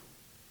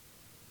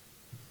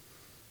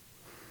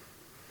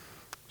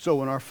 So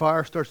when our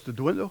fire starts to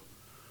dwindle,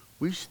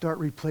 we start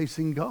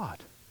replacing God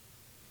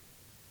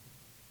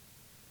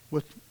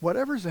with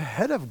whatever's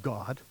ahead of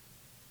God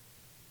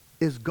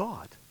is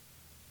God.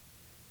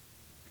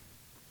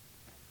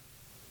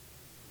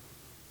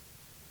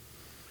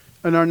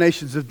 And our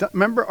nations,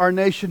 remember our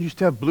nation used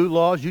to have blue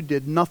laws? You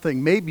did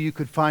nothing. Maybe you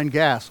could find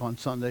gas on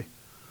Sunday.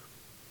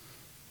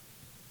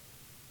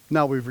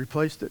 Now we've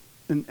replaced it.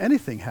 And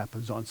anything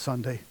happens on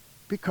Sunday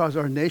because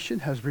our nation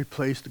has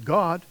replaced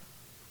God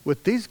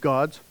with these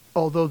gods,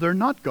 although they're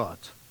not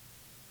gods.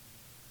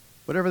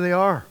 Whatever they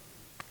are.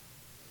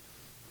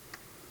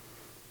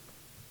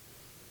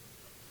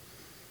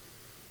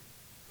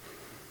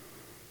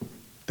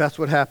 That's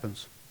what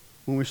happens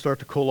when we start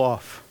to cool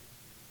off.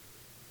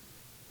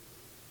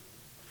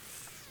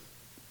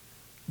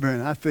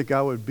 Man, I think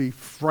I would be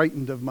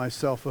frightened of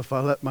myself if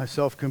I let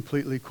myself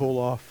completely cool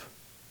off.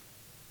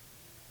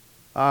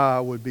 Ah,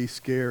 it would be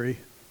scary.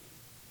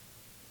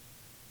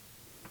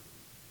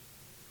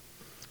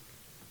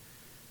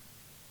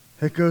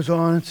 It goes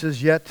on and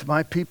says, yet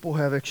my people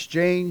have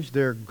exchanged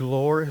their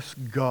glorious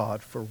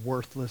God for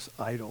worthless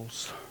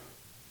idols.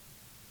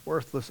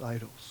 Worthless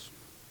idols.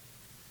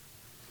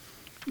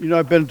 You know,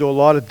 I've been to a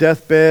lot of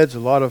deathbeds, a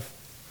lot of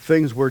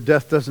things where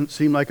death doesn't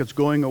seem like it's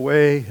going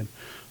away. And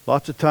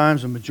lots of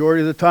times, a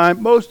majority of the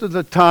time, most of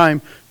the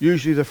time,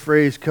 usually the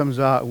phrase comes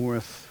out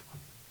with,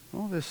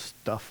 all this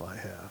stuff I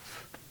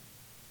have.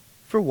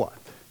 For what?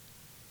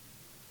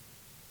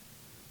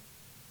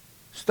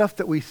 Stuff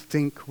that we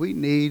think we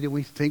need and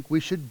we think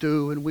we should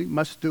do and we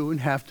must do and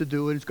have to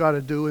do and it's got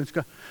to do and it's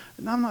got.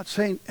 And I'm not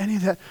saying any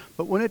of that,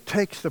 but when it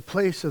takes the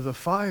place of the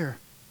fire,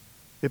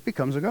 it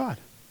becomes a god.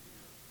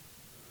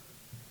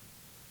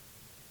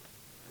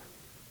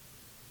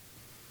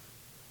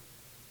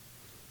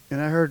 And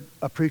I heard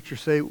a preacher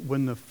say,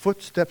 when the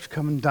footsteps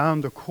coming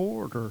down the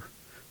corridor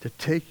to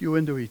take you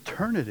into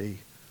eternity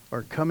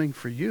are coming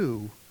for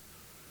you,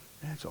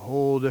 that's a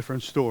whole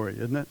different story,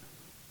 isn't it?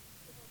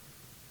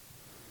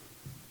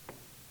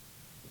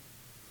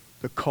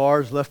 The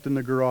car's left in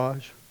the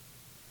garage,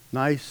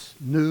 nice,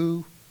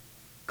 new,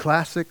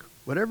 classic,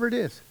 whatever it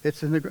is,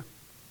 it's in the garage.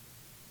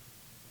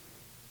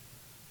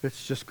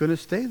 It's just going to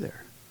stay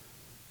there.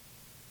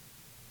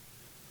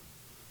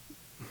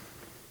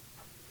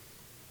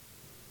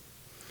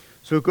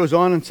 So it goes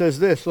on and says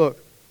this,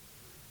 look.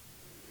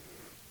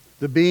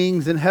 The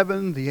beings in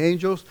heaven, the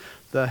angels,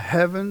 the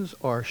heavens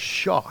are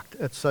shocked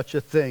at such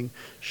a thing,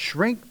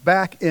 shrink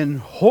back in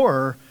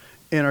horror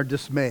and are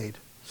dismayed,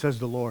 says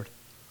the Lord.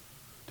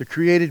 The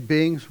created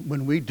beings,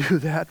 when we do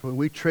that, when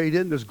we trade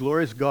in this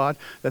glorious God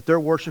that they're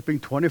worshiping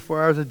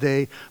 24 hours a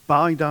day,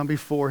 bowing down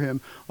before him,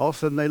 all of a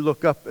sudden they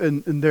look up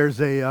and there's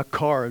a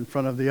car in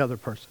front of the other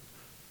person.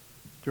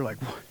 They're like,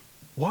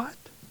 what?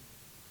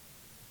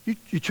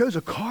 You chose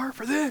a car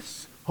for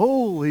this?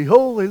 Holy,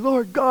 holy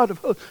Lord God of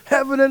hosts,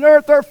 heaven and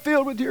earth are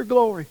filled with your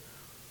glory.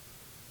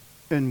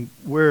 And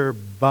we're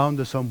bound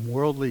to some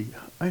worldly.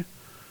 Right?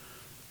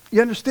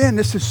 You understand,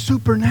 this is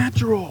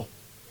supernatural.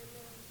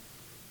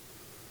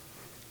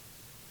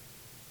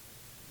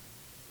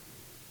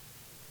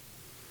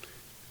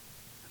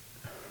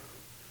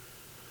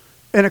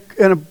 In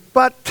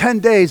about 10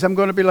 days, I'm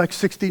going to be like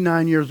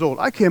 69 years old.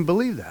 I can't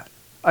believe that.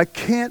 I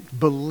can't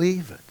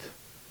believe it.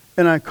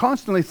 And I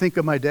constantly think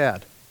of my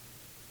dad.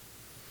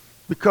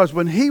 Because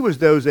when he was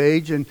those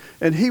age and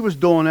he was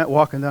doing that,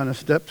 walking down the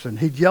steps, and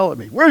he'd yell at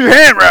me, "Where's your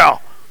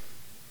handrail?"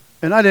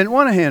 And I didn't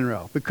want a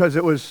handrail because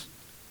it was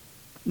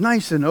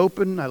nice and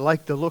open. I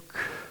liked the look.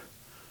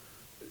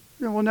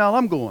 Well, now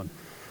I'm going.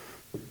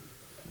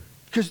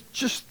 Because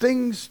just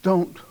things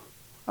don't.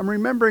 I'm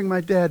remembering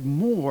my dad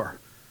more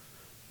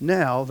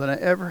now than I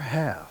ever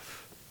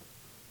have.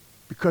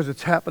 Because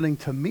it's happening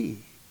to me.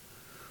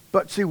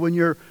 But see, when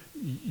you're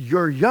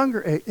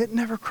younger, it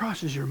never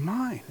crosses your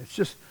mind. It's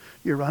just,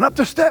 You run up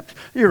the steps,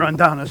 you run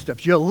down the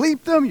steps. You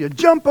leap them, you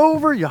jump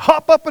over, you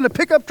hop up in the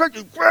pickup truck,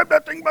 you grab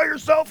that thing by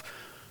yourself.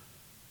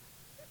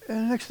 And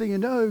the next thing you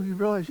know, you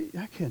realize,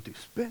 I can't do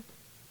spit.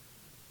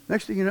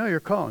 Next thing you know, you're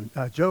calling,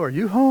 Joe, are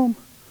you home?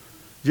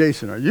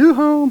 Jason, are you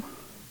home?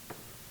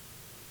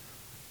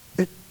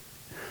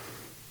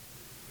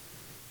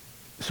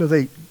 So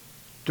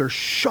they're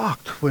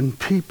shocked when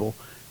people,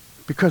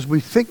 because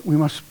we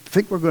must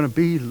think we're going to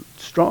be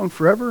strong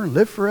forever and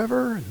live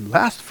forever and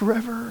last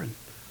forever. And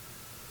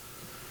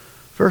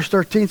verse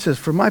 13 says,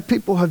 for my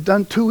people have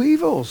done two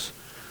evils.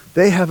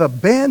 They have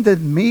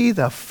abandoned me,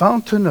 the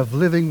fountain of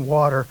living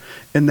water,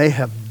 and they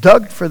have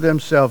dug for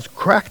themselves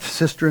cracked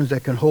cisterns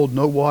that can hold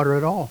no water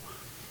at all.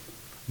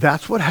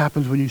 That's what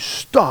happens when you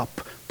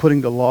stop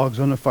putting the logs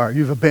on the fire.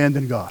 You've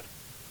abandoned God.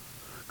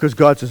 Because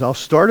God says, I'll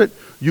start it,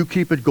 you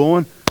keep it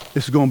going,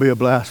 this is going to be a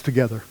blast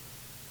together.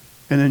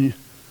 And then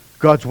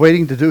God's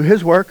waiting to do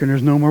his work, and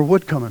there's no more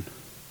wood coming.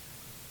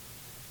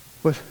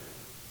 What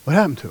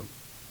happened to him?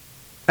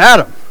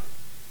 Adam,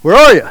 where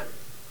are you?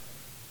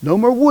 No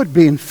more wood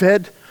being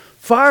fed.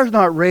 Fire's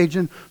not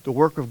raging. The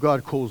work of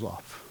God cools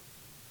off.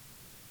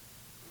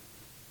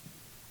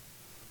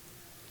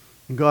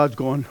 And God's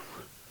going,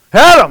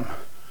 Adam,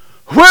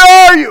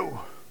 where are you?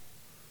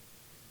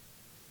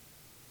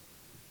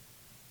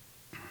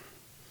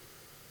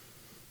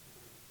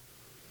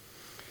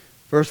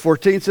 Verse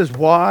 14 says,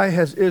 why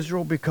has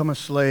Israel become a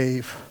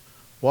slave?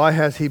 Why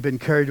has he been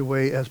carried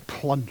away as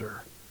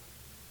plunder?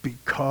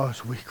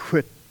 Because we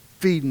quit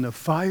feeding the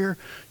fire.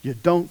 You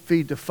don't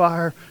feed the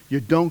fire. You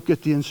don't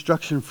get the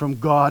instruction from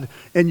God.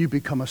 And you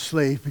become a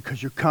slave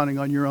because you're counting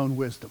on your own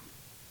wisdom.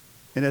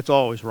 And it's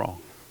always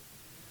wrong.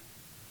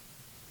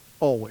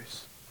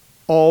 Always.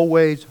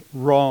 Always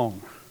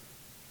wrong.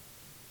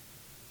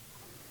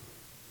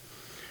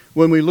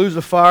 When we lose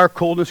the fire,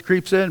 coldness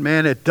creeps in.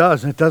 Man, it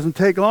does. And it doesn't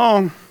take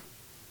long.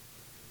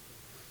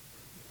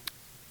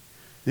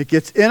 It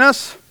gets in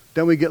us,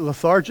 then we get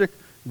lethargic,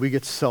 we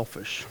get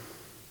selfish.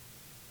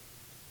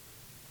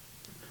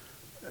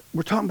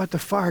 We're talking about the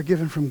fire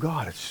given from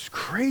God. It's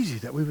crazy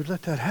that we would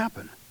let that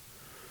happen.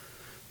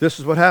 This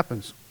is what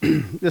happens.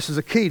 This is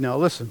a key. Now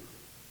listen.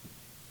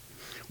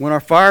 When our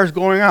fire is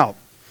going out,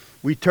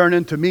 we turn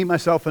into me,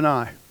 myself, and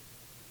I.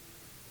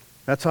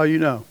 That's how you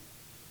know.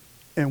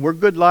 And we're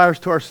good liars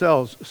to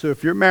ourselves. So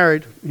if you're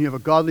married and you have a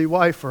godly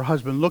wife or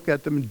husband, look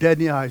at them dead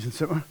in the eyes and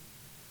say,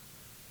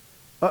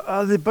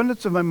 the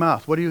abundance of my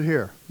mouth, what do you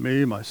hear?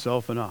 Me,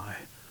 myself, and I.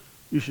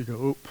 You should go,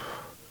 oop,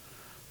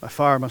 my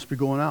fire must be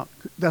going out.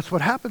 That's what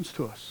happens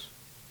to us.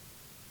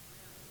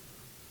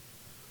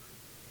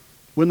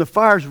 When the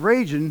fire's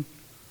raging,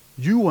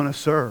 you want to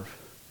serve.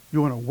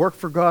 You want to work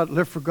for God,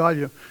 live for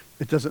God.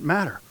 It doesn't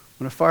matter.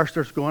 When the fire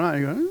starts going out,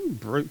 you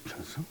go,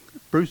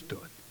 Bruce, do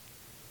it.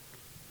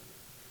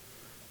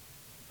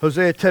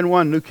 Hosea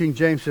 10:1, New King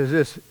James says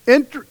this,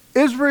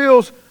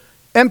 Israel's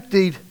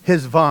emptied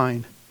his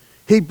vine.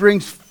 He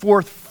brings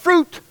forth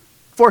fruit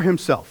for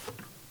himself.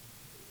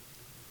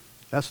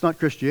 That's not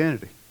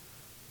Christianity.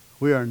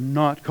 We are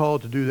not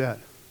called to do that.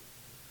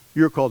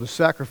 You're called to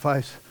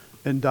sacrifice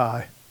and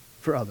die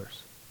for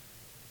others.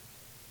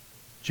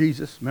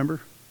 Jesus,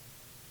 remember?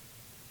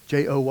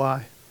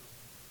 J-O-Y.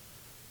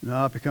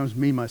 Now it becomes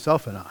me,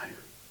 myself, and I.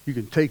 You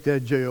can take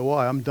that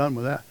J-O-Y. I'm done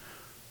with that.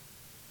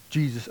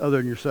 Jesus, other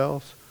than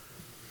yourselves.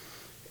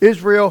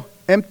 Israel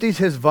empties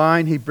his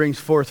vine. He brings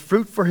forth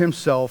fruit for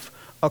himself.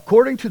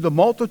 According to the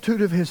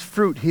multitude of his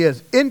fruit, he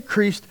has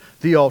increased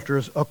the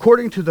altars.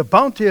 According to the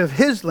bounty of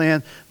his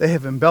land, they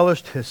have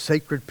embellished his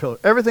sacred pillar.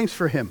 Everything's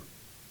for him.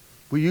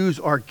 We use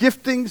our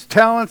giftings,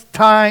 talents,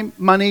 time,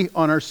 money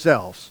on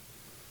ourselves.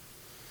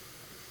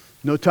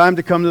 No time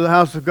to come to the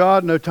house of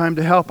God, no time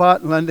to help out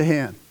and lend a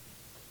hand.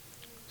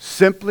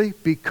 Simply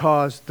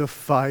because the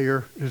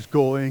fire is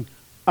going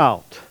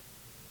out.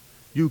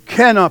 You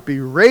cannot be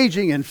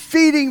raging and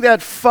feeding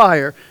that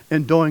fire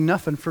and doing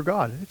nothing for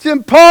God. It's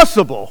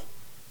impossible.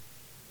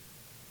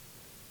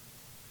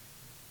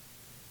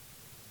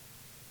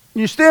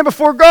 You stand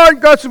before God,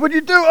 and God says, what do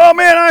you do? Oh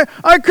man,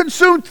 I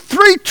consumed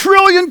 3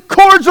 trillion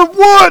cords of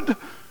wood.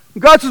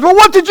 And God says, well,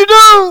 what did you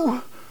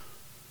do?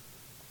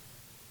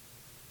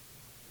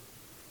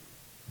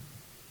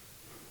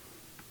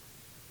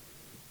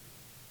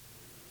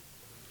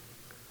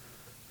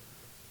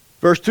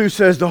 Verse 2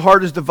 says, the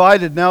heart is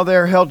divided, now they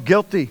are held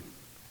guilty.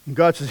 And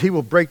God says he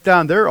will break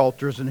down their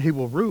altars and he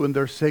will ruin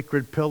their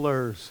sacred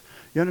pillars.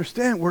 You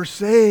understand? We're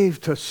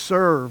saved to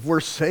serve.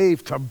 We're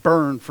saved to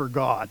burn for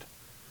God.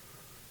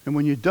 And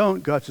when you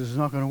don't, God says it's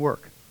not going to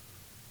work.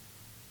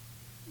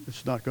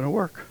 It's not going to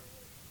work.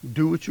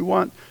 Do what you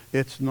want.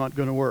 It's not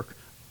going to work.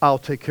 I'll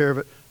take care of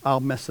it.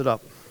 I'll mess it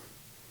up.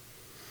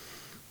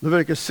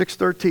 Leviticus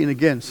 6:13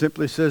 again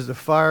simply says, the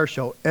fire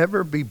shall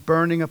ever be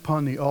burning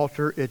upon the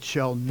altar. It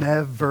shall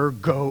never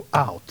go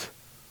out.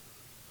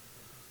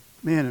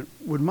 Man,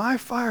 when my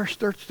fire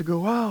starts to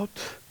go out,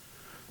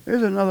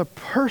 there's another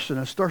person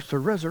that starts to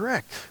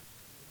resurrect.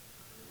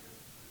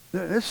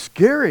 It's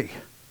scary.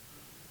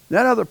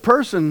 That other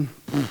person,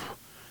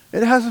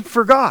 it hasn't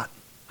forgot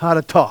how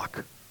to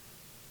talk.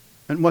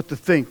 and what to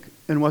think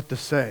and what to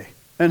say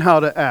and how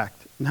to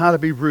act and how to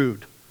be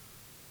rude.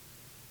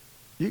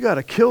 You got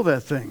to kill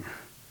that thing.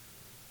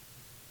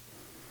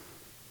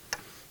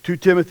 2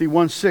 Timothy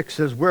 1:6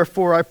 says,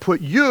 "Wherefore I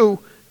put you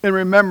in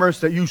remembrance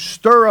that you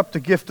stir up the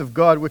gift of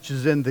God which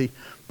is in thee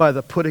by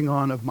the putting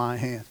on of my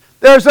hands."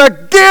 There's a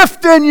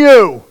gift in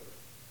you.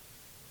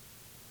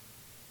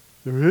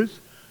 There is?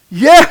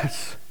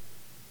 Yes.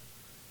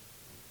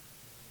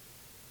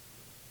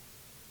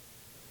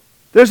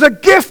 There's a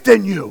gift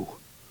in you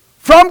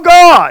from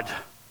God.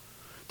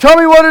 Tell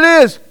me what it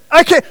is.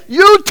 I can't.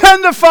 You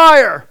tend the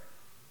fire.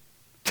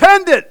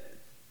 Tend it.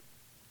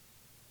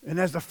 And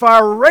as the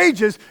fire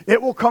rages,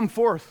 it will come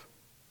forth.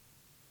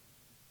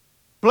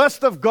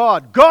 Blessed of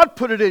God. God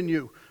put it in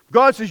you.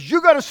 God says,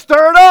 you got to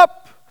stir it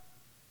up.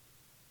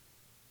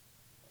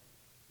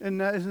 And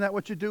isn't that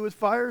what you do with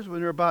fires when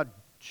they're about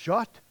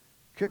shut?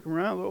 Kick them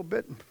around a little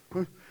bit.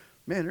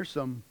 Man, there's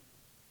some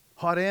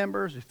hot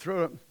embers. You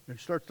throw it up, it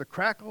starts to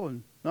crackle,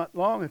 and not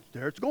long,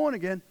 it's going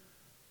again.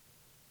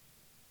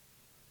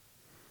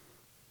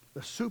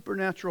 The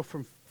supernatural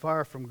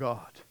fire from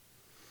God.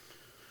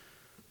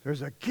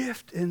 There's a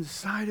gift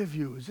inside of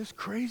you. Is this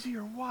crazy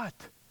or what?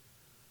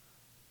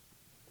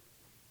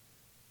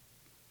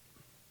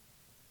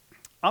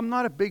 I'm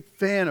not a big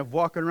fan of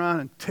walking around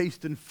and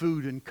tasting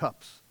food in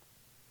cups.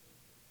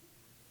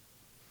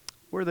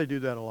 Where do they do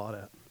that a lot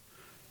at?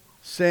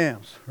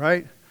 Sam's,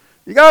 right?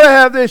 You got to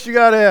have this, you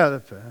got to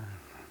have that.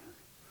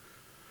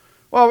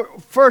 Well,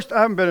 first,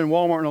 I haven't been in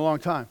Walmart in a long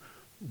time.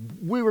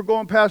 We were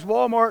going past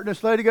Walmart, and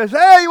this lady goes,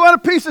 "Hey, you want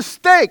a piece of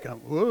steak?" I'm,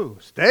 "Whoa,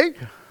 steak?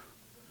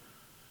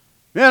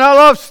 Man, I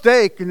love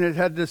steak." And it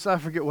had this, I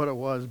forget what it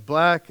was,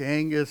 Black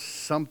Angus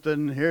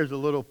something. Here's a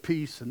little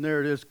piece, and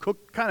there it is,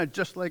 cooked kind of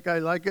just like I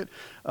like it.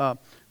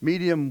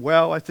 Medium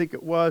well, I think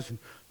it was. And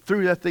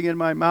threw that thing in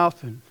my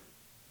mouth, and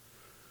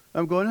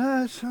I'm going,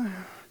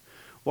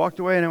 walked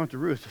away, and I went to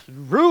Ruth. I said,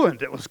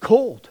 "Ruined. It was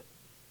cold."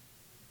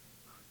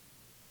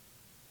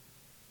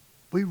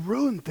 We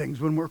ruin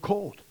things when we're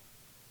cold.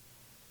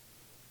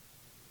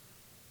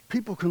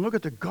 People can look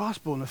at the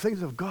gospel and the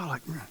things of God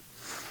like, man,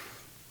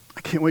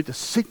 I can't wait to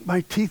sink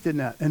my teeth in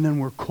that. And then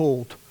we're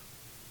cold.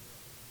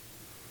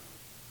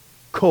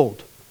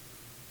 Cold.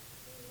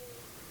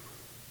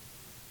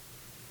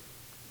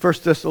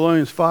 1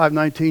 Thessalonians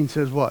 5:19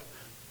 says what?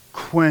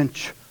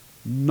 Quench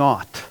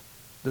not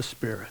the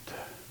Spirit.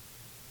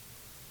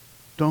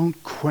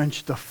 Don't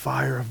quench the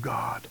fire of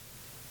God.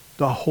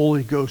 The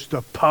Holy Ghost,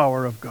 the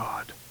power of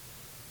God.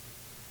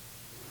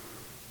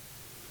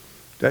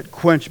 That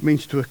quench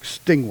means to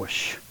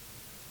extinguish.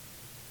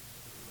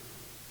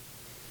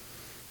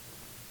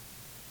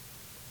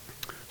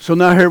 So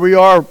now here we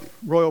are,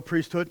 royal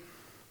priesthood.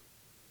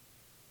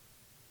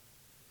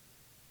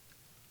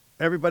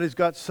 Everybody's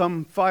got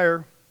some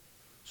fire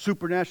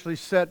supernaturally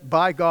set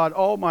by God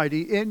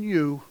Almighty in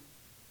you.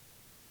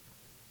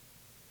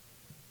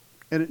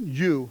 And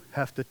you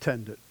have to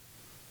tend it.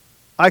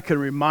 I can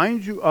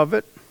remind you of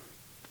it,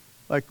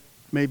 like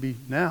maybe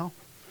now,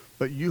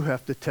 but you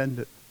have to tend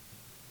it.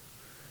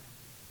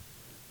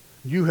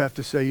 You have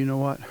to say, you know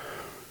what?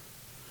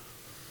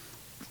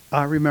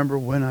 I remember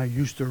when I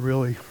used to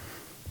really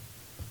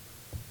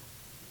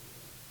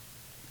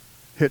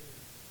hit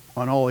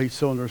on all 8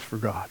 cylinders for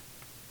God.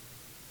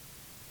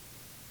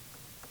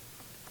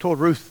 Told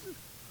Ruth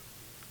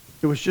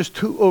it was just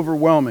too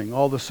overwhelming,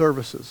 all the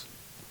services.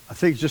 I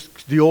think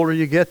just the older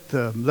you get,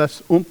 the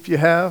less oomph you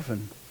have,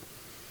 and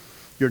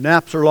your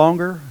naps are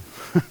longer.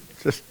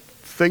 Just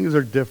things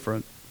are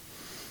different.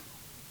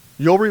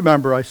 You'll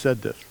remember I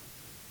said this.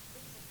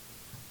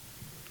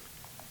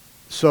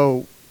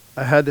 So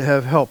I had to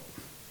have help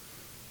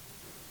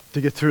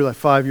to get through that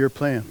 5-year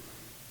plan.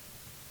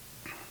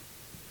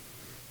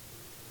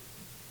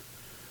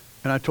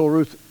 And I told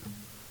Ruth,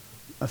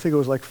 I think it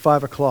was like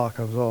 5 o'clock,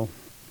 I was all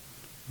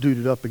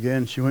duded up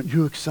again. She went,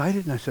 "You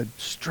excited?" And I said,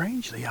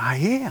 "Strangely, I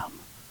am.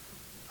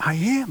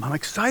 I'm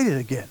excited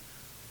again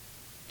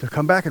to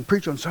come back and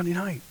preach on Sunday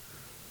night."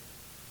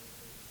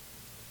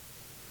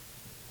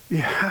 You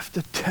have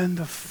to tend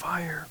the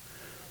fire.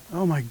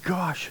 Oh my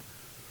gosh.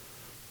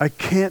 I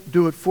can't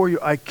do it for you.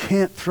 I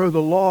can't throw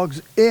the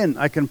logs in.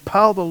 I can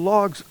pile the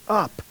logs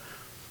up.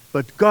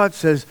 But God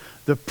says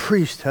the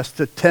priest has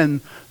to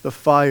tend the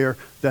fire.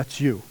 That's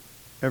you,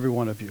 every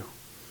one of you.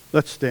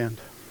 Let's stand.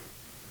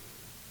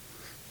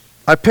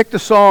 I picked a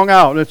song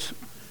out.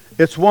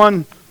 It's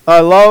one I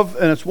love,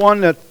 and it's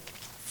one that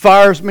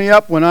fires me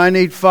up when I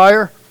need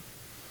fire.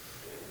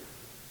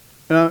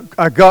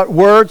 I got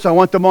words. I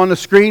want them on the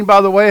screen,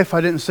 by the way, if I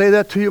didn't say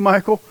that to you,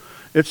 Michael.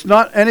 It's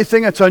not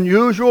anything that's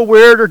unusual,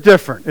 weird, or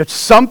different. It's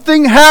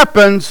something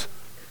happens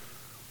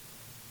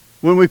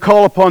when we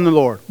call upon the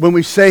Lord, when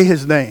we say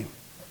His name.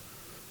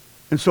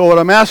 And so what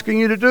I'm asking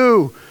you to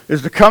do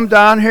is to come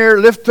down here,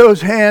 lift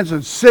those hands,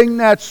 and sing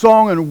that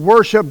song and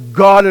worship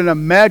God, and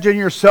imagine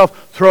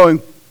yourself throwing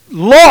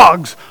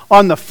logs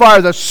on the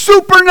fire, the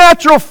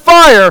supernatural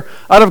fire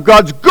out of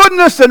God's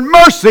goodness and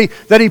mercy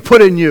that He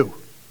put in you.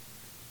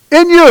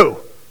 In you,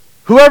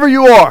 whoever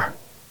you are,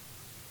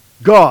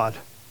 God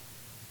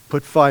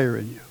put fire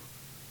in you.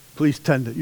 Please tend it.